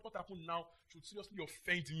 this what happened now should seriously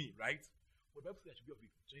offend me, right? But the Bible says I should be of a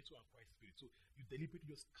gentle and quiet spirit. So you deliberately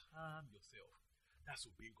just calm yourself. That's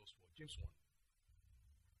obeying God's word. James 1.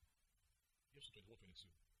 James 21:22.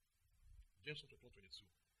 James 1:21:22.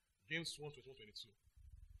 James 1:21:22.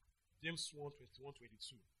 James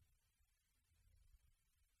 1:21:22.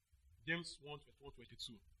 James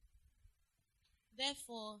 1:21:22.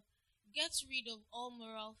 Therefore, get rid of all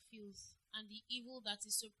moral filth and the evil that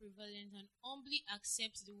is so prevalent, and humbly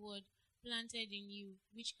accept the word planted in you,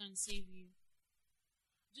 which can save you.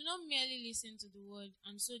 Do not merely listen to the word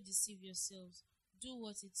and so deceive yourselves. Do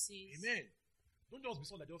what it says. Amen. Don't just be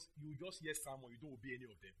someone that you just hear sermon, you don't obey any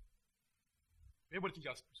of them. Everybody thinks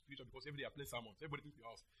you're spiritual because every day I play sermons. Everybody thinks your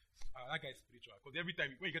house, that guy is spiritual. Because every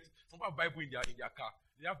time when you get some have Bible in their car,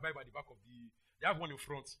 they have Bible at the back of they have one in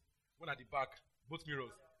front, one at the back, both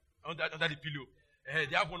mirrors, under the pillow.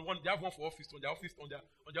 They have one for office on their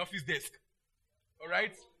office desk. All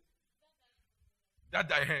right,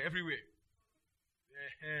 that everywhere.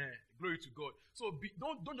 Glory to God. So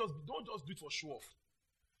don't just do it for show off.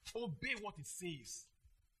 Obey what it says.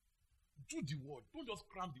 Do the word. Don't just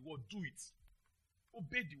cram the word. Do it.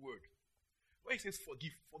 Obey the word. When it says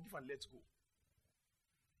forgive and let go.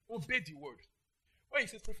 Obey the word. When it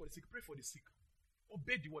says pray for the sick, pray for the sick.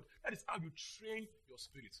 Obey the word. That is how you train your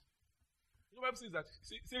spirit. The Bible says that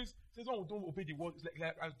says one who don't obey the word is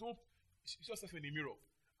like as don't see yourself in the mirror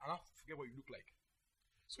and have to forget what you look like.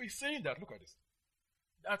 So he's saying that, look at this,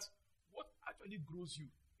 that what actually grows you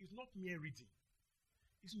is not mere reading.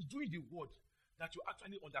 It's in doing the word that you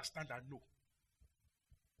actually understand and know.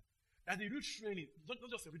 That the real training, not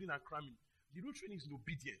just reading and cramming, the real training is in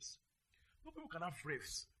obedience. No people can have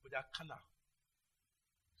revs, but they are carnal.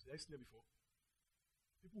 So, have you seen that before?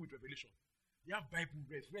 People with revelation, they have Bible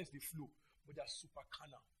revs, they flow, but they are super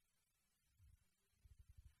carnal.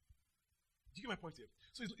 Do you get my point here?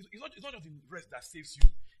 So it's not just the rest that saves you.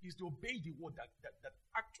 It's the obeying the word that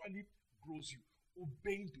actually grows you.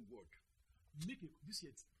 Obeying the word. Make it this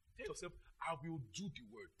year. Tell yourself, I will do the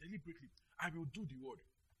word deliberately. I will do the word.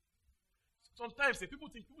 Sometimes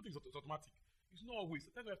people think it's automatic. It's not always.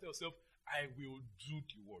 Sometimes you have to tell yourself, I will do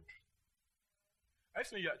the word. I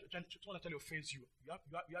say someone actually offends you.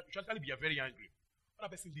 You should actually be very angry. What a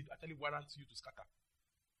person did actually warrants you to scatter.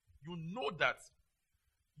 You know that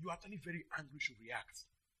you are actually very angry, should react.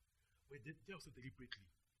 But tell yourself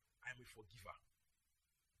deliberately, I am a forgiver.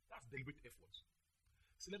 That's deliberate effort.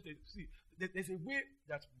 So let me see. There's a way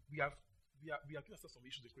that we are getting ourselves some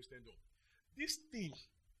issues in Christendom. This thing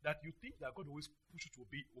that you think that God always push you to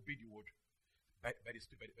obey the word by the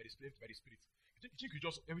Spirit. You think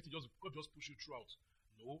God just push you throughout.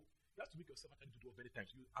 No, you have to make yourself actually do the word many times.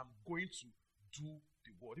 I'm going to do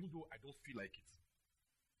the word, even though I don't feel like it.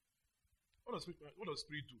 What does the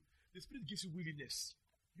Spirit do? The Spirit gives you willingness.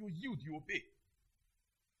 You yield, you obey.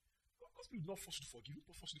 God's Spirit will not force you to forgive. He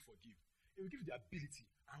will not force you to forgive. It will give you the ability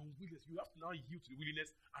and willingness. You have to now yield to the willingness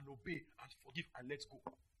and obey and forgive and let go.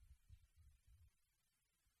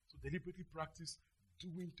 So deliberately practice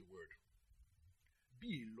doing the word.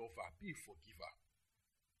 Be a lover. Be a forgiver.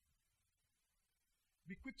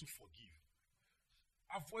 Be quick to forgive.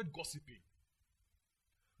 Avoid gossiping.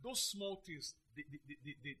 Those small things,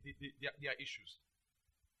 they are issues.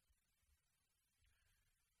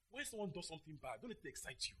 When someone does something bad, don't let it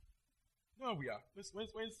excite you. You know how we are. When someone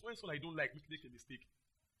I don't like makes a mistake,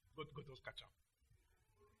 God don't catch him.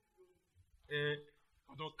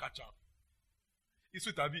 God don't catch him. It's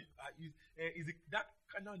sweet, Abi. Is it that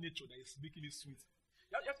kind of nature that is making it sweet?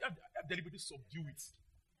 You have to deliberately subdue it.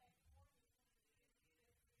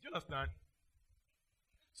 Do you understand?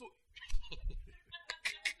 So,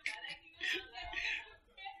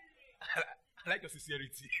 I like your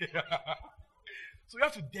sincerity. So you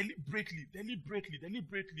have to deliberately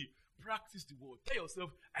practice the word. Tell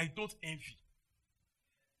yourself, I don't envy.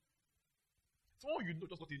 Someone you know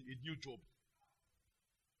just got a new job.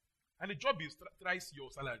 And the job is thrice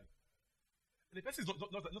your salary. And the person is not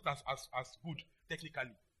as good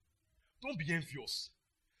technically. Don't be envious.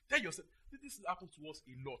 Tell yourself, this happens to us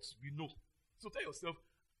a lot. We know. So tell yourself,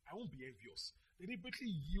 I won't be envious. Deliberately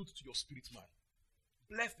yield to your spirit man.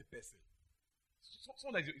 Bless the person.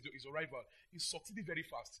 Someone that is your rival is succeeding very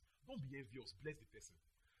fast. Don't be envious. Bless the person.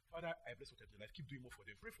 Father, I bless what I do in life. Keep doing more for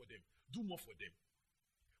them. Pray for them. Do more for them.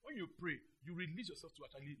 When you pray, you release yourself to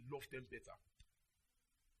actually love them better.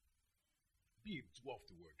 Be a doer of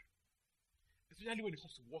the word. Especially when it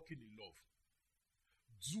comes to walking in love.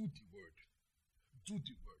 Do the word. Do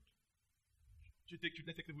the word. Let's take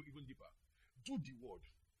it even deeper. Do the word.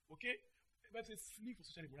 Okay? The Bible says flee for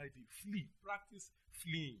social immorality. Flee. Practice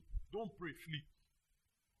fleeing. Don't pray, flee.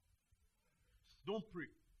 Don't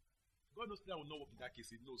pray. God knows that will not work in that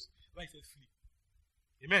case. He knows. Why he says flee.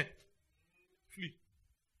 Amen. Flee.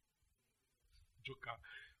 Joker.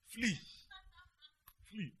 Flee.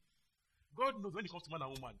 Flee. God knows when it comes to man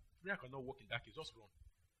and woman, prayer cannot work in that case. Just run.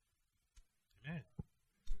 Amen.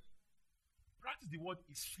 Practice the word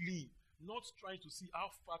is fleeing, not trying to see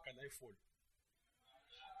how far can I fall.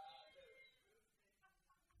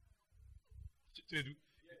 It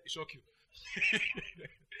shock you.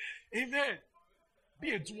 Amen.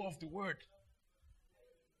 Be a doer of the word.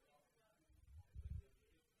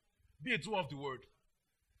 Be a doer of the word.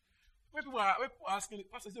 When people are asking,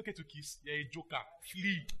 Pastor, is it okay to kiss? You're a joker.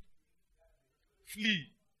 Flee.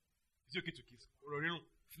 Flee. Is it okay to kiss?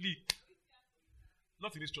 Flee.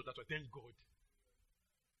 Not in this church, that's why. Thank God.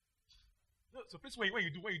 No, so please, when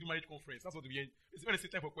you do marriage conference, that's what we hear. It's when it's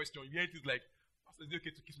time for question, you hear things like, Pastor, is it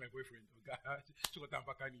okay to kiss my boyfriend?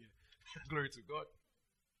 Glory to God.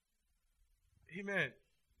 Amen.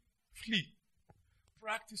 Flee.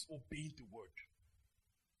 Practice obeying the word.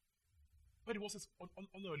 When the word says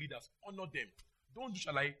honor your leaders, honor them. Don't do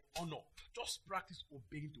shall I honor. Just practice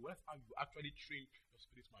obeying the word. That's how you actually train your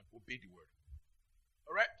spirit man to obey the word.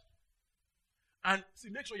 Alright? And see,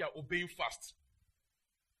 make sure you are obeying fast.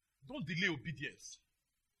 Don't delay obedience.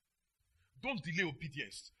 Don't delay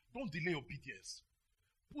obedience. Don't delay obedience.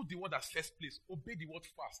 Put the word as first place. Obey the word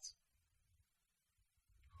fast.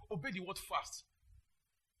 Obey the word fast.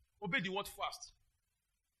 Obey the word fast.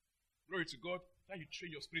 Glory to God. Now you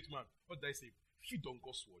train your spirit man. What did I say? Feed on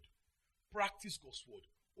God's word. Practice God's word.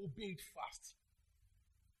 Obey it fast.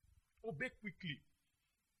 Obey quickly.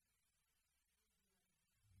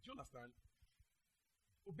 Do you understand?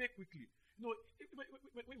 Obey quickly. You know,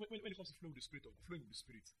 when it comes to flowing with the spirit, you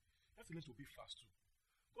have to learn to obey fast too.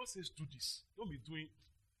 God says, do this. Don't be doing,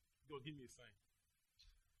 God, give me a sign.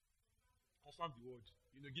 Confirm the word.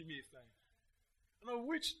 Give me a sign. And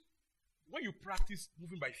which, when you practice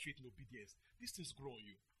moving by faith and obedience, these things grow on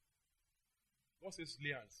you. God says,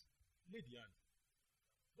 lay hands. Lay the hand.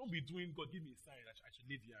 Don't be doing, God, give me a sign that I should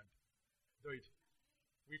lay the hand. Do it.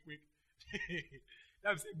 Wink, wink.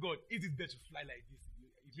 That will say, God, is it better to fly like this?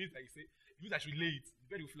 It means that it means I should lay it. The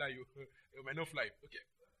bird will fly, you might not fly. Okay.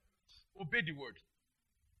 Obey the word.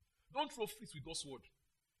 Don't throw fleas with God's word.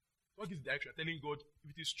 God gives direction. Telling God,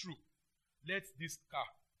 if it is true, let this car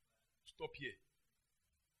stop here.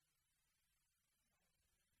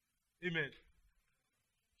 Amen.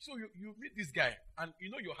 So you meet this guy, and you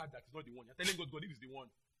know your heart that is not the one. You're telling God, God, if it's the one.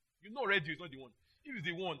 You know already it's not the one. If it's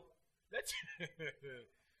the one, let's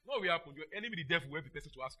what will happen? Your enemy, the devil, will have the person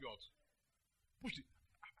to ask you out. Push it.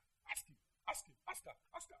 Ask him. Ask him. Ask her.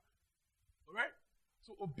 Ask her. Alright?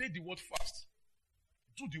 So obey the word fast.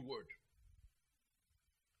 Do the word.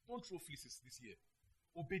 Don't throw fleeces this year.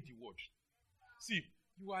 Obey the word. See,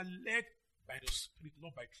 you are led by the Spirit,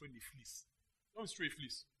 not by throwing a fleece. Don't stray a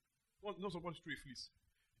fleece. Not someone stray a fleece.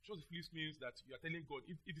 Just a fleece means that you are telling God,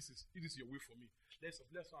 if this is your will for me, let's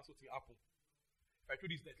not something happen. If I told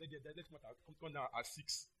this, let's come down at 6.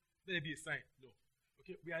 Let there be a sign. No.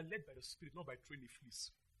 Okay, we are led by the Spirit, not by throwing a fleece.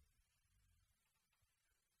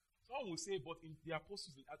 Someone will say, but in the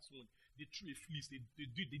apostles in Acts 1, they threw a fleece, they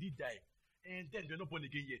did die. And then they're not born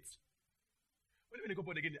again yet. When they got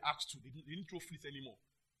born again in Acts 2, they didn't throw fleece anymore.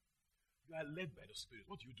 You are led by the Spirit.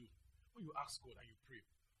 What do? When you ask God and you pray,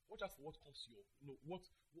 watch out for what comes to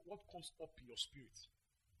what comes up in your spirit.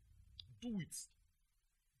 Do it.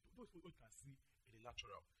 Do what you can see in the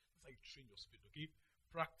natural. That's how you train your spirit, okay?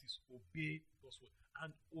 Practice, obey God's word,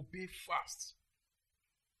 and obey fast.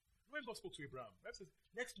 When God spoke to Abraham, Bible says,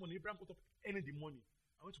 next morning, Abraham got up early in the morning.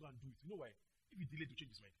 I went to go and do it. You know why? If he delayed, he will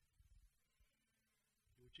change his mind.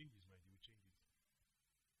 He will change his mind. He will change it.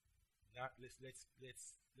 Now, let's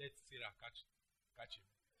Sarah catch him.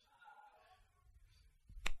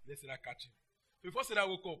 Let's Sarah catch him. So before Sarah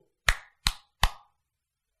woke up,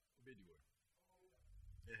 obey the word.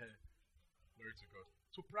 Glory to God.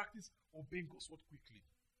 So practice obeying God's word quickly.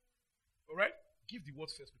 Alright? Give the word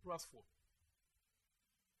first. Proverbs 4.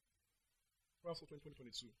 Proverbs 4,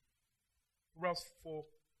 2022. Proverbs 4,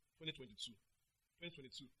 2022.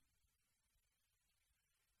 2022.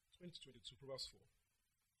 2022. Proverbs 4.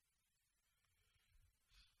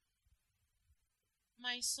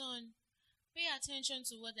 My son, pay attention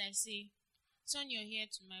to what I say. Turn your ear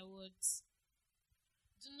to my words.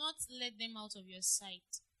 Do not let them out of your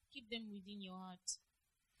sight. Keep them within your heart.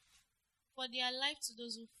 For they are life to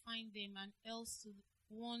those who find them and health to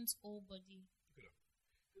one's whole body.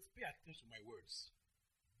 Just pay attention to my words.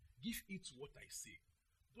 Give heed to what I say.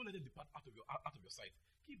 Don't let them depart out of your sight.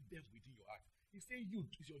 Keep them within your heart. He's saying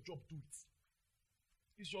it's your job, do it.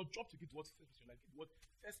 It's your job to get what first place in your life. Get what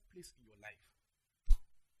first place in your life.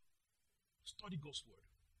 Study God's word.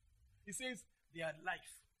 He says they are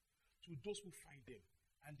life to those who find them,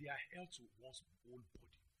 and they are health to one's whole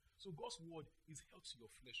body. So God's word is health to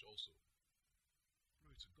your flesh also.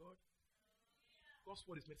 Glory to God. God's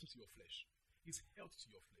word is medicine to your flesh. It's health to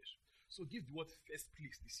your flesh. So give the word first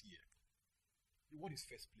place this year. The word is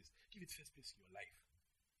first place. Give it first place in your life.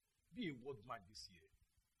 Be a word man this year.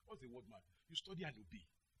 What's a word man? You study and obey.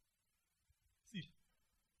 See,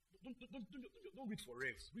 don't read for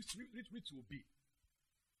revs. Read to obey.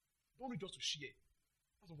 Don't read just to share.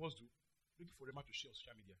 That's what us do. Read for them to share on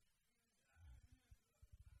social media.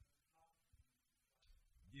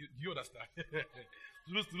 Do you understand?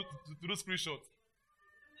 to do screenshots.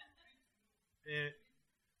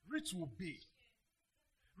 Read to obey.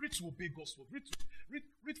 Read to obey God's word.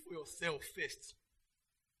 Read for yourself first.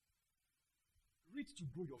 Read to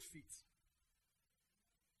grow your faith.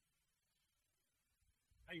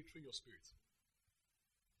 How you train your spirit.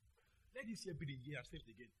 Let this year be the year, I've said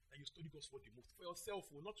it again, that you study God's word the most. For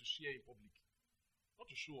yourself, not to share in public. Not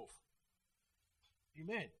to show off.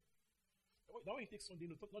 Amen. That way you take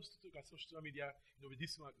Sunday, not just to look at social media, with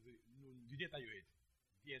this one, you didn't enter your head.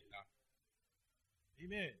 You didn't enter.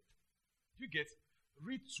 Amen. You get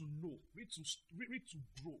read to know, read to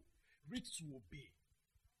grow, read to obey.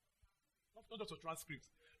 Not just a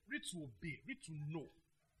transcript. Read to obey, read to know,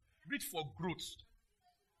 read for growth.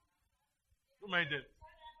 Don't mind them.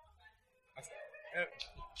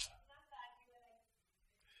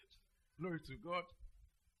 Glory to God.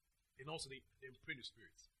 And also then pray in the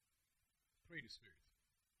Spirit. Pray in the Spirit.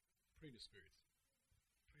 Pray in the Spirit.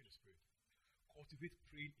 Pray in the Spirit. Cultivate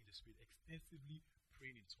praying in the Spirit. Extensively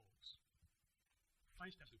praying in tongues.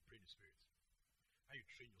 Find time to pray in the Spirit. How you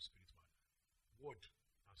train your spirit man. Word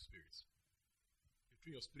and spirit. You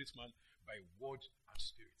train your spirit man by word and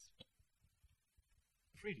spirit.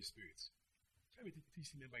 Pray in the Spirit. Tell me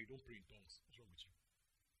teach member you don't pray in tongues. What's wrong with you?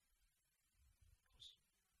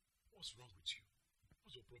 What's wrong with you?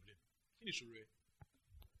 What's your problem? Finish already.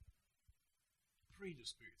 Pray in the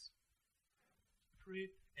Spirit. Pray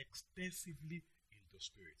extensively in the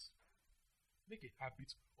Spirit. Make a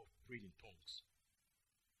habit of praying in tongues.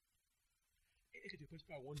 If the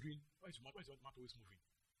people are wondering, why is your mouth always moving?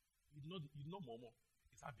 You know more.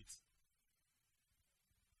 It's habits.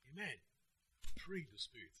 Amen. Pray in the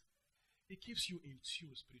Spirit. It keeps you in tune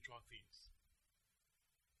with spiritual things.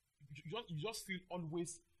 You just feel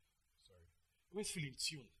always feel in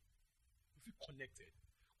tune. You feel connected.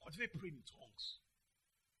 Cultivate praying in tongues.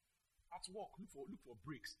 At work, look for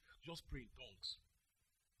breaks. Just pray in tongues.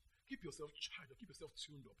 Keep yourself charged. Keep yourself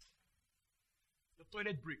tuned up. The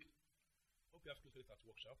toilet break. Hope you have clean toilets at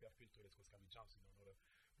work. I hope you have clean toilets because it can be jams in another.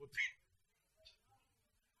 But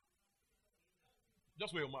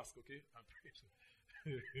just wear your mask, okay? And pray.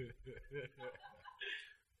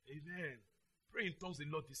 Amen. Pray in tongues a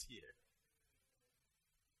lot this year.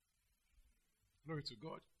 Glory to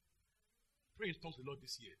God. Pray in tongues a lot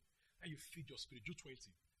this year. And you feed your spirit. Jude 20.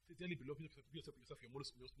 Say, dearly beloved, yourself your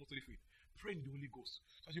mostly faith. Pray in the Holy Ghost.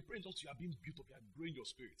 So as you pray in tongues, you are being built up. You are growing your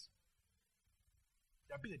spirit.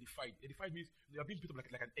 You are being edified. Edified means you are being built up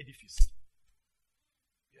like an edifice.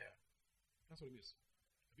 Yeah. That's what it means.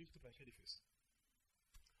 You are being built up like an edifice.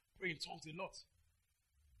 Pray in tongues a lot.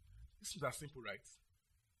 This is as simple, right?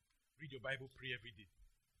 Read your Bible, pray every day.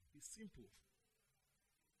 It's simple.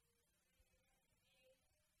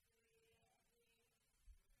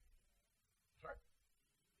 Right?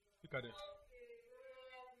 Look at it.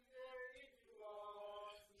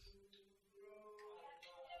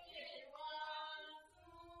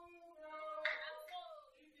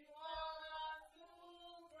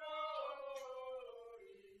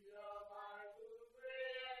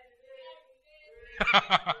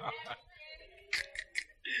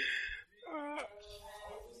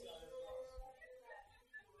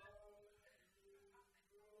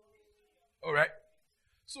 All right.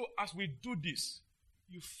 So as we do this,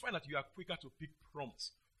 you find that you are quicker to pick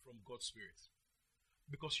prompts from God's Spirit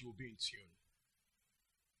because you will be in tune.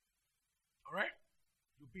 All right?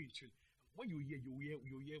 You'll be in tune. When you hear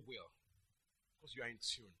well because you are in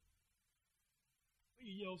tune. When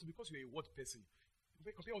you hear also because you are a word person,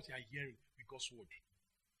 compare what you are hearing with God's word.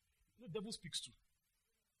 You know, the devil speaks too.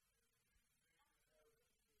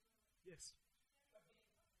 Yes.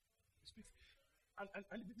 He speaks.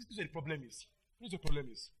 And this is what the problem is. This is the problem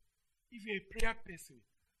is. If you're a prayer person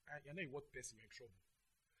and you're not a word person, you're in trouble.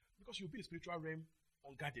 Because you'll be in the spiritual realm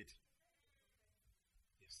unguarded.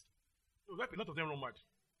 Yes. So a lot of them run mad.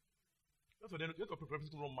 A lot of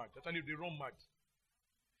people run mad. Actually, they run mad.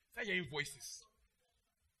 Start hearing voices.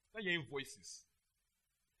 Start hearing voices.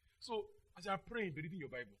 So, as you are praying, be reading your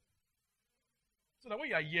Bible. So that when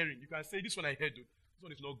you are hearing, you can say, this one I heard, this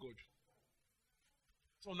one is not God.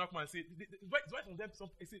 Some knock man say, why some of them,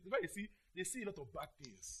 they see a lot of bad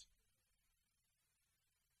things.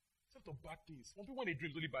 A lot of bad things. Some people when they dream,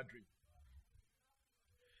 it's only bad dream.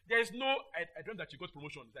 There is no, I dream that you got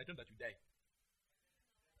promotion. I dream that you die.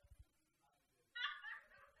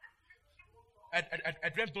 I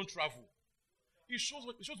dream don't travel. It shows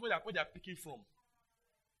where they are picking from.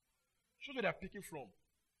 It shows where they are picking from.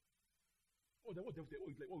 Oh, what will you tell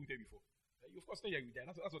you before? Of course, then you die.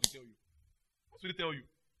 That's what they tell you. What will they tell you?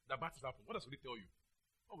 That bad things happen. What else will they tell you?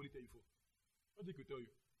 What will they tell you for? What they could tell you?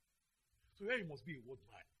 So here you must be a word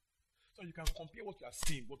man. So you can compare what you are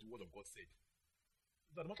seeing, what the word of God said.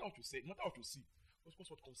 No matter what you say, no matter what you see, what's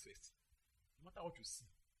what comes first. No matter what you see.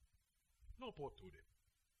 No, Paul told them.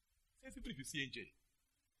 Sensibly, if you see angel,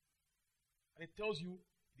 and it tells you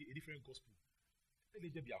a different gospel, let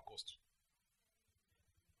angel be accursed.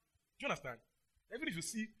 Do you understand? Even if you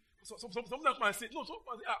see, some man say, no, some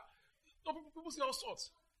man say, people say all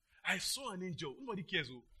sorts. I saw an angel. Nobody cares.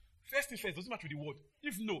 Oh. First thing first, doesn't matter with the word.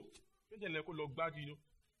 If no, then look bad, you know.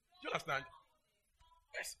 Do you understand?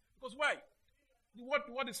 Yes. Because why? The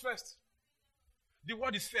word is first. The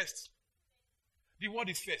word is first. The word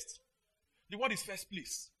is first. The word is first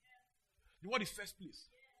place. The word is first place.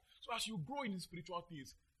 So as you grow in the spiritual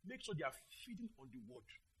things, make sure they are feeding on the word.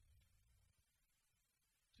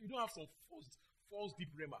 So you don't have some false deep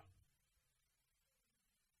rema.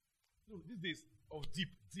 No, these days of deep,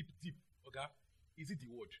 okay? Is it the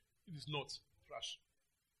word? If it's not, trash.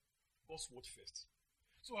 God's word first.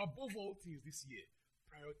 So above all things this year,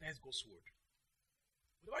 prioritize God's word.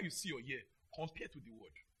 Whatever you see or hear, compare to the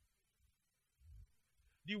word.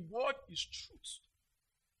 The word is truth.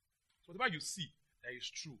 So whatever you see that is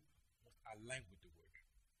true must align with the word.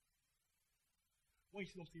 When you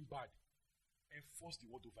see something bad, enforce the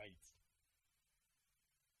word over it.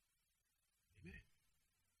 Amen.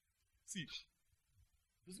 See, it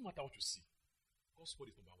doesn't matter what you see. God's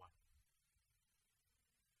word is number one.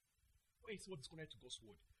 When you see what is connected to God's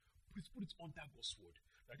word, please put it under God's word.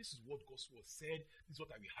 That this is what God's word said, this is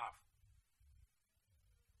what I will have.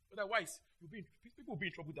 Otherwise, people will be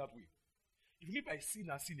in trouble that way. If you live by sin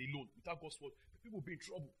and sin alone, without God's word, people will be in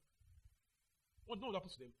trouble. What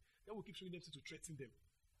happens to them? They will keep showing them to threaten them.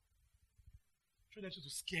 Showing them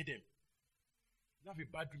to scare them. You have a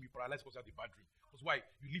bad dream, you paralyze because you have a bad dream. Because why?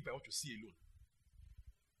 You live by what you see alone.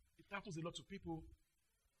 It happens a lot to people.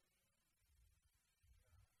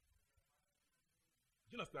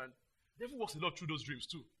 Do you understand? The devil works a lot through those dreams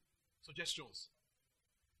too. Suggestions.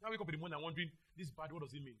 Now I wake up in the morning and wondering, this bad, what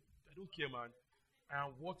does it mean? I don't care, man. I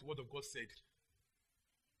am what the word of God said.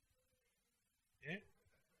 Yeah?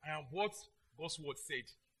 I am what God's word said.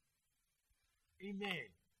 Amen.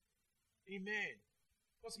 Amen.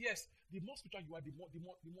 Because yes, the more spiritual you are, the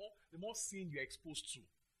more sin you are exposed to.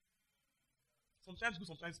 Sometimes good,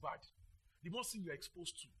 sometimes bad. The more sin you are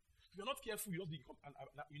exposed to. If you are not careful, you just become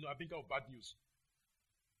a bringer of bad news.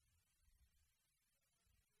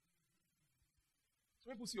 So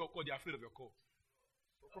when people see your call, they are afraid of your call.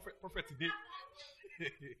 Prophet today.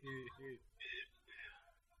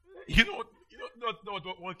 you know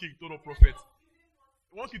what one king told a prophet.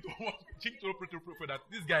 One king told a prophet that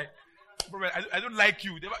this guy, prophet, I don't like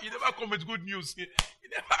you. You never come with good news. You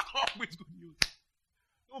never come with good news.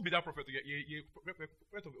 Don't be that prophet again. You're prophet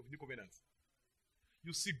of new covenant.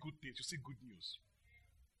 You see good things. You see good news.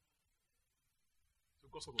 So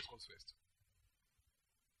God's word comes first.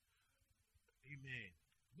 Amen.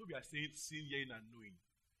 No, we are saying seeing, hearing, and knowing.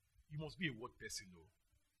 You must be a word person, though.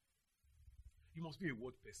 You must be a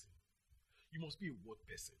word person. You must be a word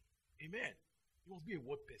person. Amen. You must be a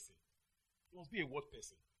word person. You must be a word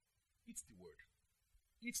person. It's the word.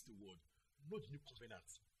 It's the word. Know the new covenant.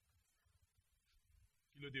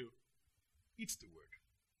 You know, it's the word.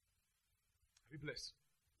 Are we blessed?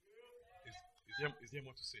 Is there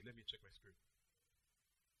more to say? Let me check my spirit.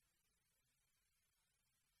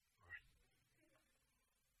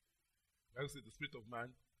 Bible says the spirit of man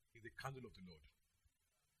is the candle of the Lord.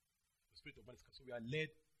 The spirit of man is candle. So we are led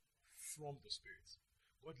from the spirit.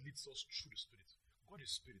 God leads us through the spirit. God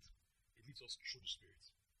is spirit. It leads us through the spirit.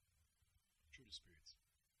 Through the spirit.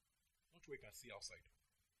 Not what you can see outside.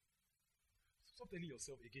 So stop telling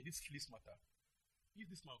yourself again, this fleece matter. If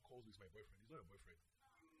this man calls me, he's my boyfriend. He's not your boyfriend.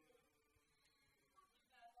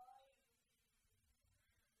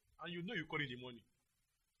 And you know you call in the morning.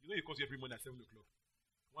 You know he calls you every morning at 7 o'clock.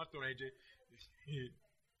 One to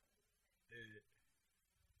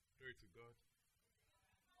Glory to God.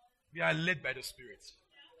 We are led by the Spirit.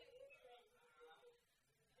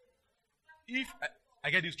 If I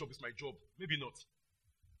get this job, it's my job. Maybe not.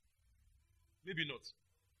 Maybe not.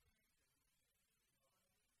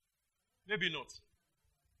 Maybe not.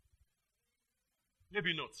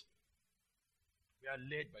 Maybe not. We are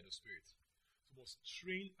led by the Spirit. So we must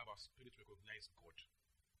train our spirit to recognize God.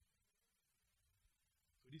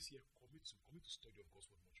 So this year, commit to study of God's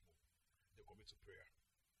word much more. Then commit to prayer.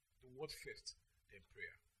 The word first, then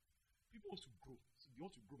prayer. People want to grow. So you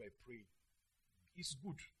want to grow by praying. It's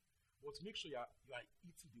good. But make sure you are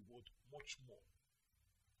eating the word much more.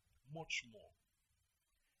 Much more.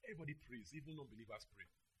 Everybody prays. Even non-believers pray.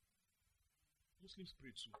 Muslims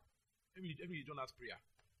pray too. Every religion has prayer.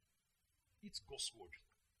 Eat God's word.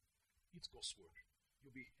 Eat God's word.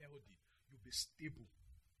 You'll be healthy. You'll be stable.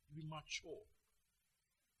 You'll be mature.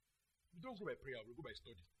 We don't go by prayer. We go by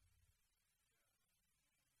study.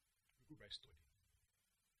 We go by study.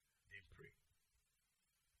 Then pray.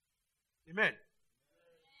 Amen.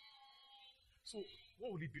 So,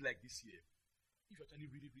 what will it be like this year if you actually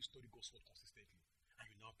really study God's word consistently and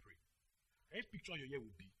you now pray? Can you picture how your year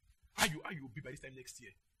will be? How you will be by this time next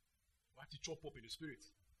year? You have to chop up in the spirit.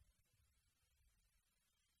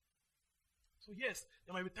 So yes,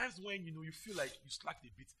 there might be times when you feel like you slack a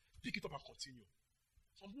bit. Pick it up and continue.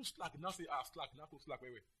 Some people slack and now say, slack, now go slack,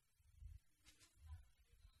 wait.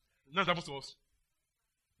 Now that happens to us.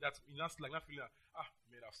 That in that slack, not feeling man,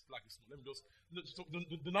 I've slack this month. Let me just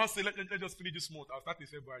do not say let just finish this month. I'll start in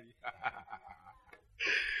February.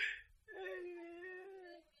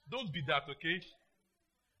 Don't be that, okay?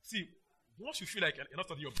 See, once you feel like you're not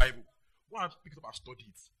studying your Bible, go and pick it up and study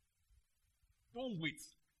it. Don't wait.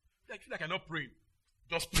 Feel like you're not praying.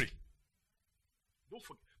 Just pray. Don't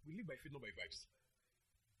forget. We live by faith, not by vibes.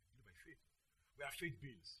 We live by faith. We are faith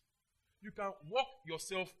beings. You can walk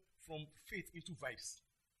yourself from faith into vibes.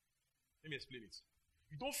 Let me explain it.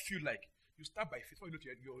 You don't feel like you start by faith, before you know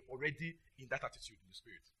you're already in that attitude in the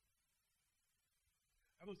spirit.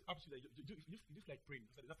 I don't absolutely you just like praying.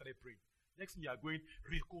 You just started praying. Next thing you are going,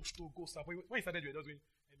 Reko, Stogo, Sabo. When you started, you were just going,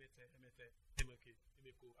 Emete, Emeke,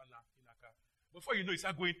 Emeko, Ana, Inaka. Before you know, you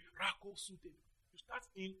start going, Rako, Sute. You start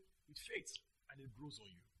in with faith, and it grows on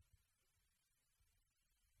you.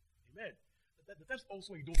 Amen. The times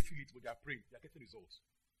also when you don't feel it, but you are praying, you are getting results.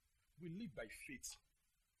 We live by faith,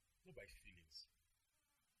 not by feelings.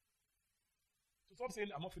 So stop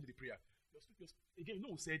saying, I'm not feeling the prayer. Again,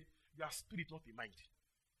 we said, you are spirit, not a mind.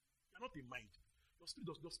 You are not a mind. Your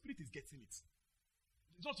spirit is getting it.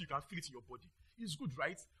 It's not you can feel it in your body. It's good,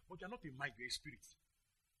 right? But you are not a mind, you are a spirit.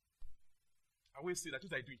 I always say that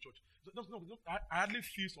things I do in church. I hardly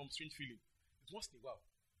feel some strange feeling. It's once in a while.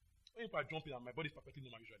 When people are jumping and my body is perfectly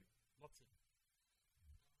normal usually.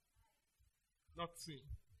 Nothing.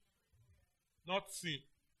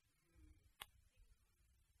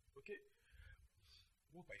 Okay?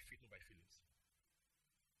 Walk by faith, not by feelings.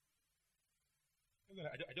 And then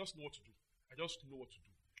I just know what to do. I just know what to do.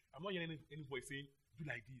 I'm not hearing any voice saying, do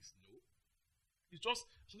like this. No. It's just,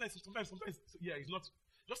 sometimes, yeah, it's not,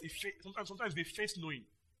 just a faith, sometimes the faith knowing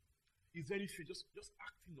is very faith, just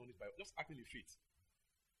acting on it, just acting in faith.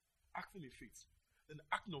 Acting in faith. Then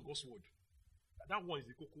acting on God's word. That one is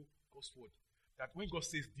the Coco, God's word. That when God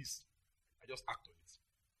says this, I just act on it.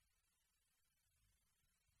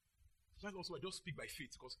 Sometimes also I just speak by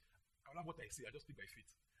faith because I love what I say. I just speak by faith.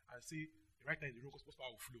 And say the right time in the room because God's power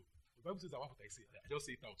will flow. The Bible says I love what I say. I just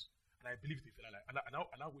say it out. And I believe it in faith. And now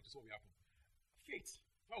wait to see what will happen. Faith.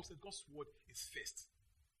 The Bible says God's word is first.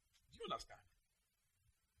 Do you understand?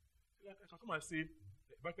 I can come and say,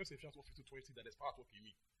 the Bible says Ephesians 1:15-20 that there's power at work in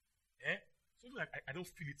me. So even like I don't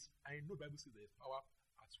feel it, I know the Bible says there's power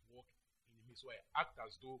at work in me. So I act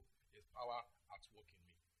as though there's power at work in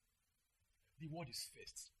me. The word is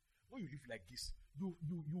first. When you live like this, you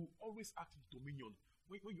always act in dominion.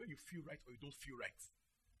 When you feel right or you don't feel right.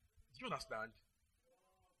 Do you understand?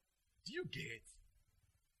 Do you get?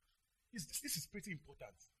 This is pretty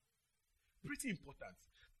important. Pretty important.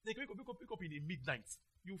 Like wake up in the midnight.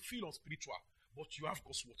 You feel unspiritual, but you have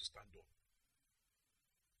God's word to stand on.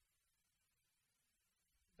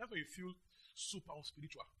 That's when you feel super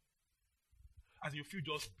unspiritual. As you feel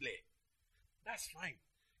just bleh. That's fine.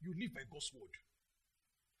 You live by God's word.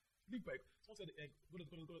 Live by. Someone said, God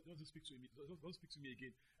doesn't speak to me. Don't speak to me again.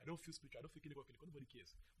 I don't feel spiritual. I don't feel clinical. Nobody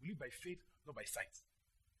cares. We live by faith, not by sight.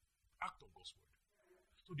 Act on God's word.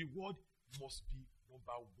 So the word must be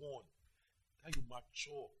Number one, that you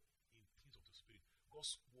mature in things of the Spirit.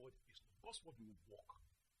 God's word will work.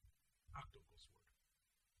 Act on God's word.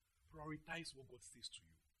 Prioritize what God says to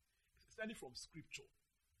you. Especially from scripture.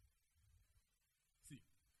 See,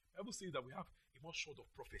 the Bible says that we have a more sure of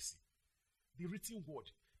prophecy. The written word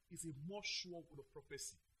is a more sure word of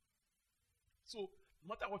prophecy. So,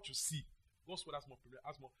 no matter what you see, God's word has much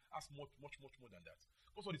more than that.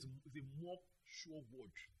 God's word is a more sure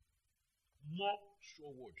word. More sure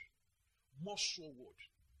word. More sure word.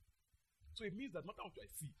 So it means that no matter what I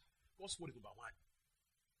see, God's word is number one.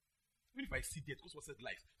 Even if I see death, God's word says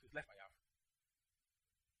life. So it's life I have.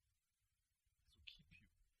 It will keep you.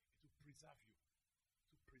 It will preserve you. It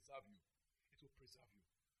will preserve you. It will preserve you.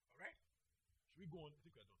 Alright? Should we go on? I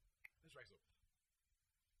think we're done. Let's rise up.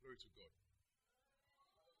 Glory to God.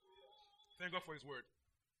 Thank God for His word.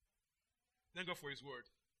 Thank God for His word.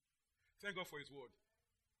 Thank God for His word.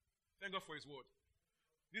 Thank God for His word.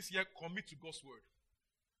 This year, commit to God's word.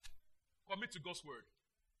 Commit to God's word.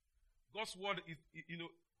 God's word is,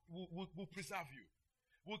 will preserve you,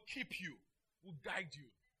 will keep you, will guide you.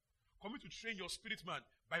 Commit to train your spirit man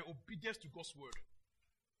by obedience to God's word.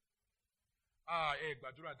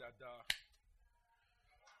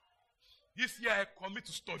 This year, I commit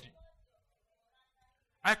to study.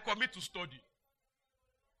 I commit to study.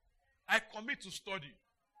 I commit to study.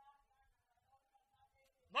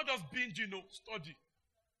 Not just binge, study.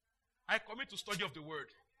 I commit to study of the word.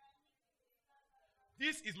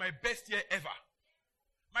 This is my best year ever.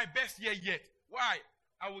 My best year yet. Why?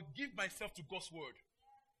 I will give myself to God's word.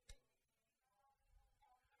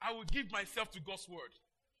 I will give myself to God's word.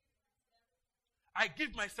 I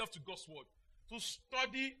give myself to God's word. To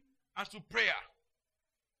study and to prayer.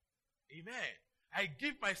 Amen. I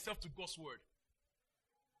give myself to God's word.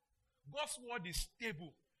 God's word is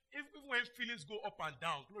stable. Even when feelings go up and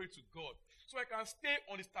down, glory to God. So I can stay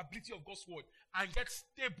on the stability of God's word and get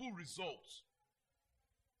stable results.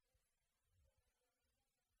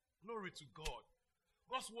 Glory to God.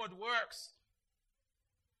 God's word works.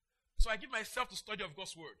 So I give myself to study of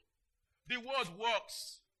God's word. The word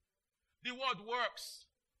works. The word works.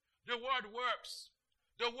 The word works.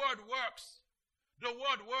 The word works. The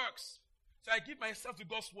word works. So I give myself to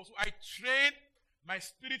God's word. So I train my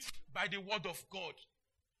spirit by the word of God.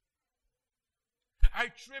 I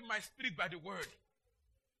train my spirit by the word.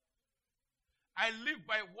 I live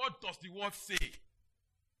by what does the word say.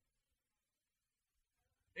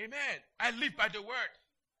 Amen. I live by the word.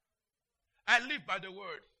 I live by the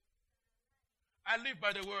word. I live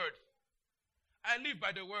by the word. I live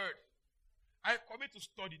by the word. I commit to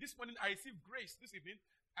study. This morning I received grace. This evening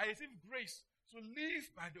I received grace to live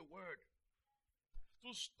by the word.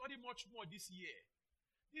 To study much more this year.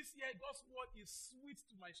 This year God's word is sweet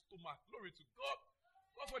to my stomach. Glory to God.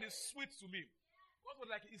 God's word is sweet to me. God's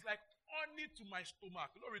word is like honey to my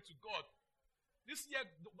stomach. Glory to God. This year,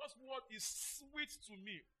 God's word is sweet to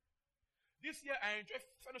me. This year, I enjoy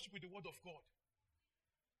fellowship with the word of God.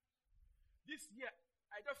 This year,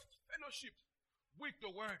 I enjoy fellowship with the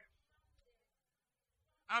word.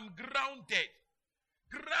 I'm grounded.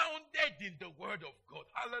 Grounded in the word of God.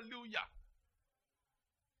 Hallelujah.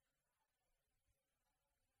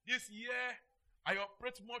 This year, I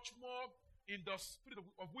operate much more in the spirit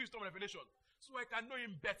of wisdom and revelation, so I can know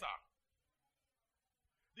Him better.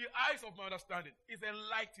 The eyes of my understanding is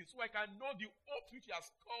enlightened, so I can know the hope which He has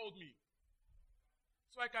called me.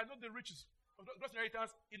 So I can know the riches of God's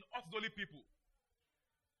inheritance in us holy people.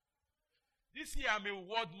 This year I'm a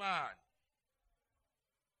word man.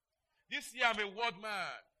 This year I'm a word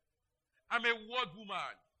man. I'm a word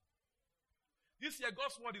woman. This year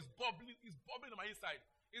God's word is bubbling on my inside.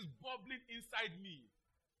 It's bubbling inside me.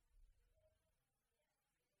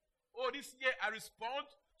 Oh, this year I respond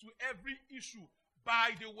to every issue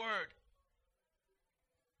by the word.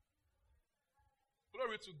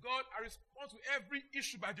 Glory to God. I respond to every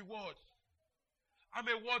issue by the word. I'm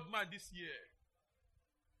a word man this year.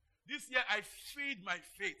 This year I feed my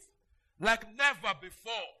faith like never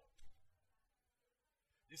before.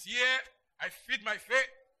 This year I feed my faith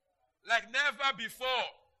like never before.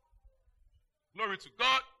 Glory to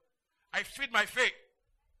God. I feed my faith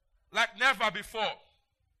like never before.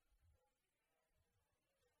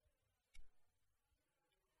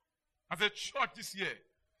 As a church this year,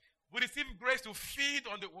 we receive grace to feed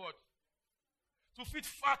on the word. To feed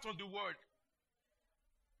fat on the word.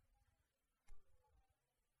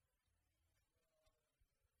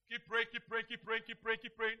 Keep praying, keep praying, keep praying, keep praying,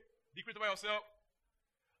 keep praying. Decree over yourself.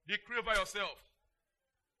 Decree over yourself.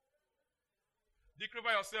 Decree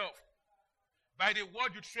over yourself. By the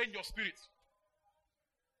word you train your spirit.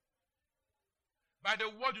 By the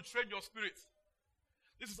word you train your spirit.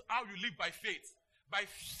 This is how you live by faith. By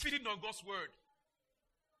feeding on God's word.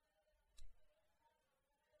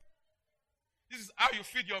 This is how you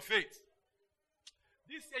feed your faith.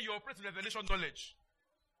 This year you operate in revelation knowledge.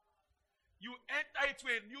 You enter into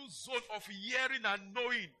a new zone of hearing and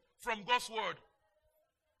knowing from God's word.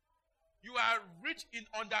 You are rich in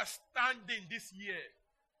understanding this year.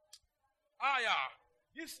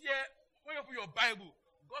 This year, when you open your Bible,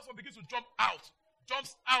 God's word begins to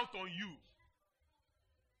jumps out on you.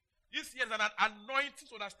 This year is an anointing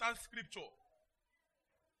to understand scripture.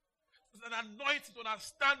 It's an anointing to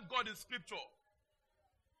understand God in scripture.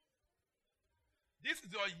 This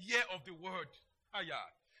is your year of the word.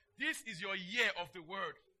 This is your year of the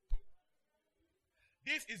word.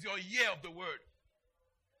 This is your year of the word.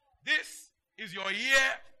 This is your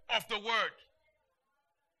year of the word.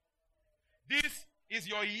 This is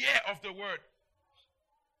your year of the word.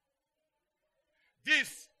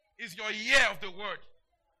 This is your year of the word.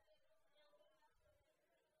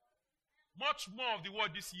 Much more of the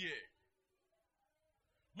word this year.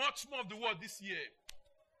 Much more of the word this year.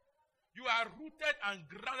 You are rooted and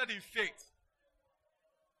grounded in faith.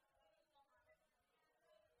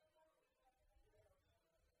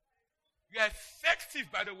 You are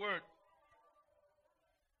effective by the word.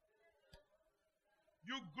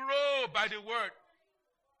 You grow by the word.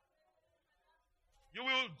 You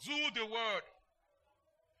will do the word.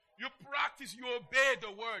 You practice, you obey the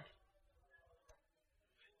word.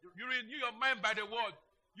 You renew your mind by the word.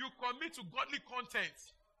 You commit to godly content.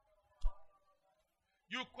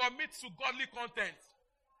 You commit to godly content.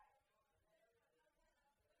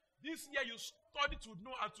 This year you study to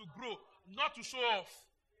know and to grow, not to show off.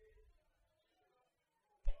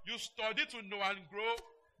 You study to know and grow,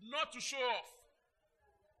 not to show off.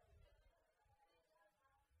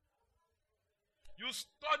 You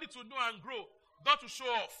study to know and grow, not to show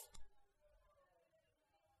off.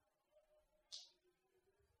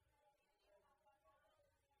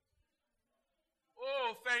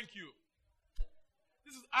 Oh, thank you.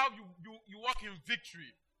 This is how you walk in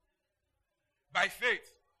victory. By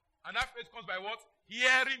faith. And that faith comes by what?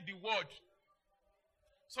 Hearing the word.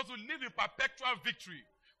 So to live in perpetual victory,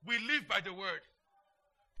 we live by the word.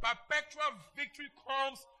 Perpetual victory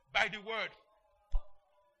comes by the word.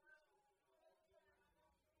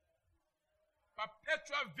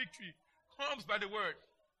 Perpetual victory comes by the word.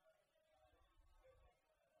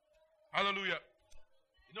 Hallelujah.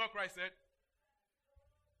 You know what Christ said?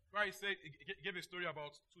 Christ said, he gave a story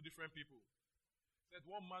about two different people. He said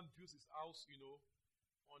one man built his house,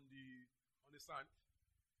 on the sand.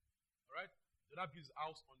 All right? The other built his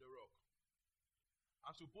house on the rock.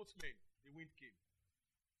 And to both men, the wind came.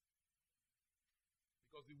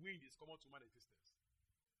 Because the wind is common to man's existence.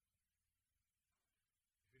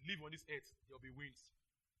 If you live on this earth, there will be winds.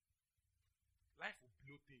 Life will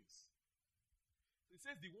blow things. So it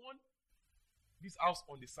says the one, this house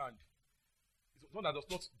on the sand, is one that does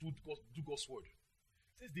not do God's word.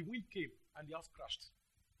 It says the wind came and the house crashed.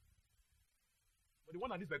 But the one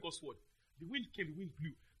that lives by God's word, the wind came, the wind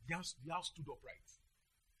blew, the house stood upright.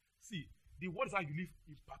 See, the word is how you live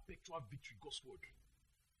in perpetual victory. God's word.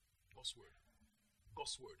 God's word.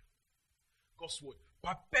 God's word. God's word.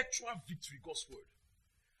 Perpetual victory. God's word.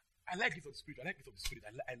 I like it of the spirit. I like it of the spirit.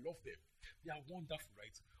 I love them. They are wonderful,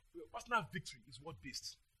 right? Your personal victory is word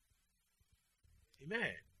based.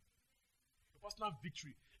 Amen. Your personal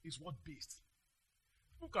victory is word based.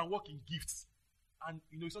 People can walk in gifts and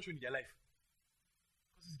it's not showing in their life.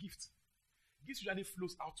 Because it's gifts. Gifts usually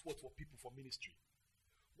flows outward for people for ministry.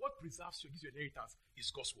 What preserves you, gives you inheritance is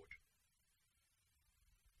God's word.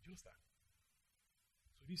 Do you understand?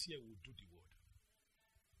 So this year we'll do the word.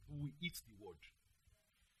 We will eat the word.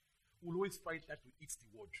 We'll always find time to eat the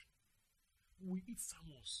word. We will eat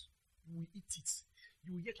sermons. We will eat it.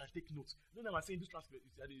 You will yet and take notes. No, I'm saying this transcript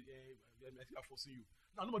is I'm forcing you.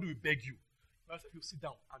 Now nobody will beg you. But you sit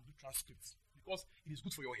down and do transcripts because it is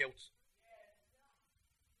good for your health.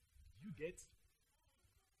 You get?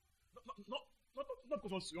 Not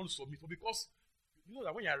because you want to submit, but because you know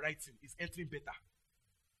that when you are writing, it's entering better.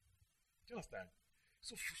 Do you understand?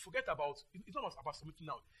 So forget about it's not about submitting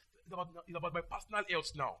now. It's about my personal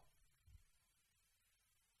health now.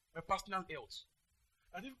 My personal health.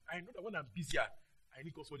 I know that when I'm busier, I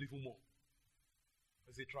need God's word even more.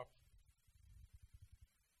 It's a trap.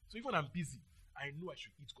 So even when I'm busy, I know I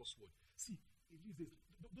should eat God's word. See, in these days,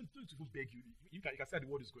 don't even beg you. You can see how the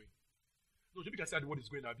word is going. No, you can see how the word is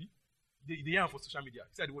going, Abi. The yarn for social media.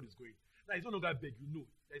 See how the word is going. Now it's no longer beg, you know.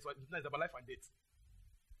 It's about life and death.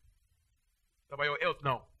 It's about your health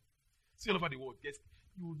now. See all over the world. Yes,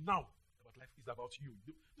 you now about life is about you.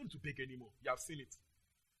 You don't need to beg anymore. You have seen it.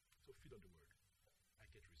 So feed on the word. I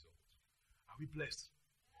get Are we blessed?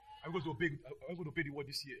 Are we going to obey the word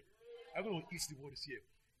this year? Are we going to eat the word this year?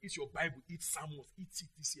 Eat your Bible, eat sermons, eat it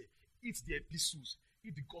this year. Eat the epistles,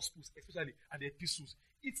 eat the gospels, especially, and the epistles.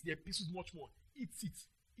 Eat the epistles much more. Eat it.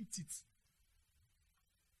 Eat it.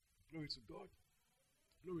 Glory to God.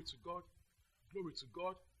 Glory to God. Glory to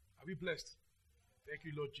God. Are we blessed? Thank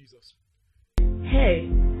you, Lord Jesus. Hey,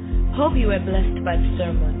 hope you were blessed by the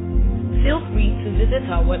sermon. Feel free to visit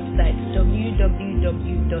our website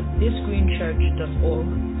www.thisgreenchurch.org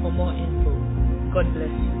for more info. God bless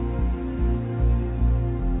you.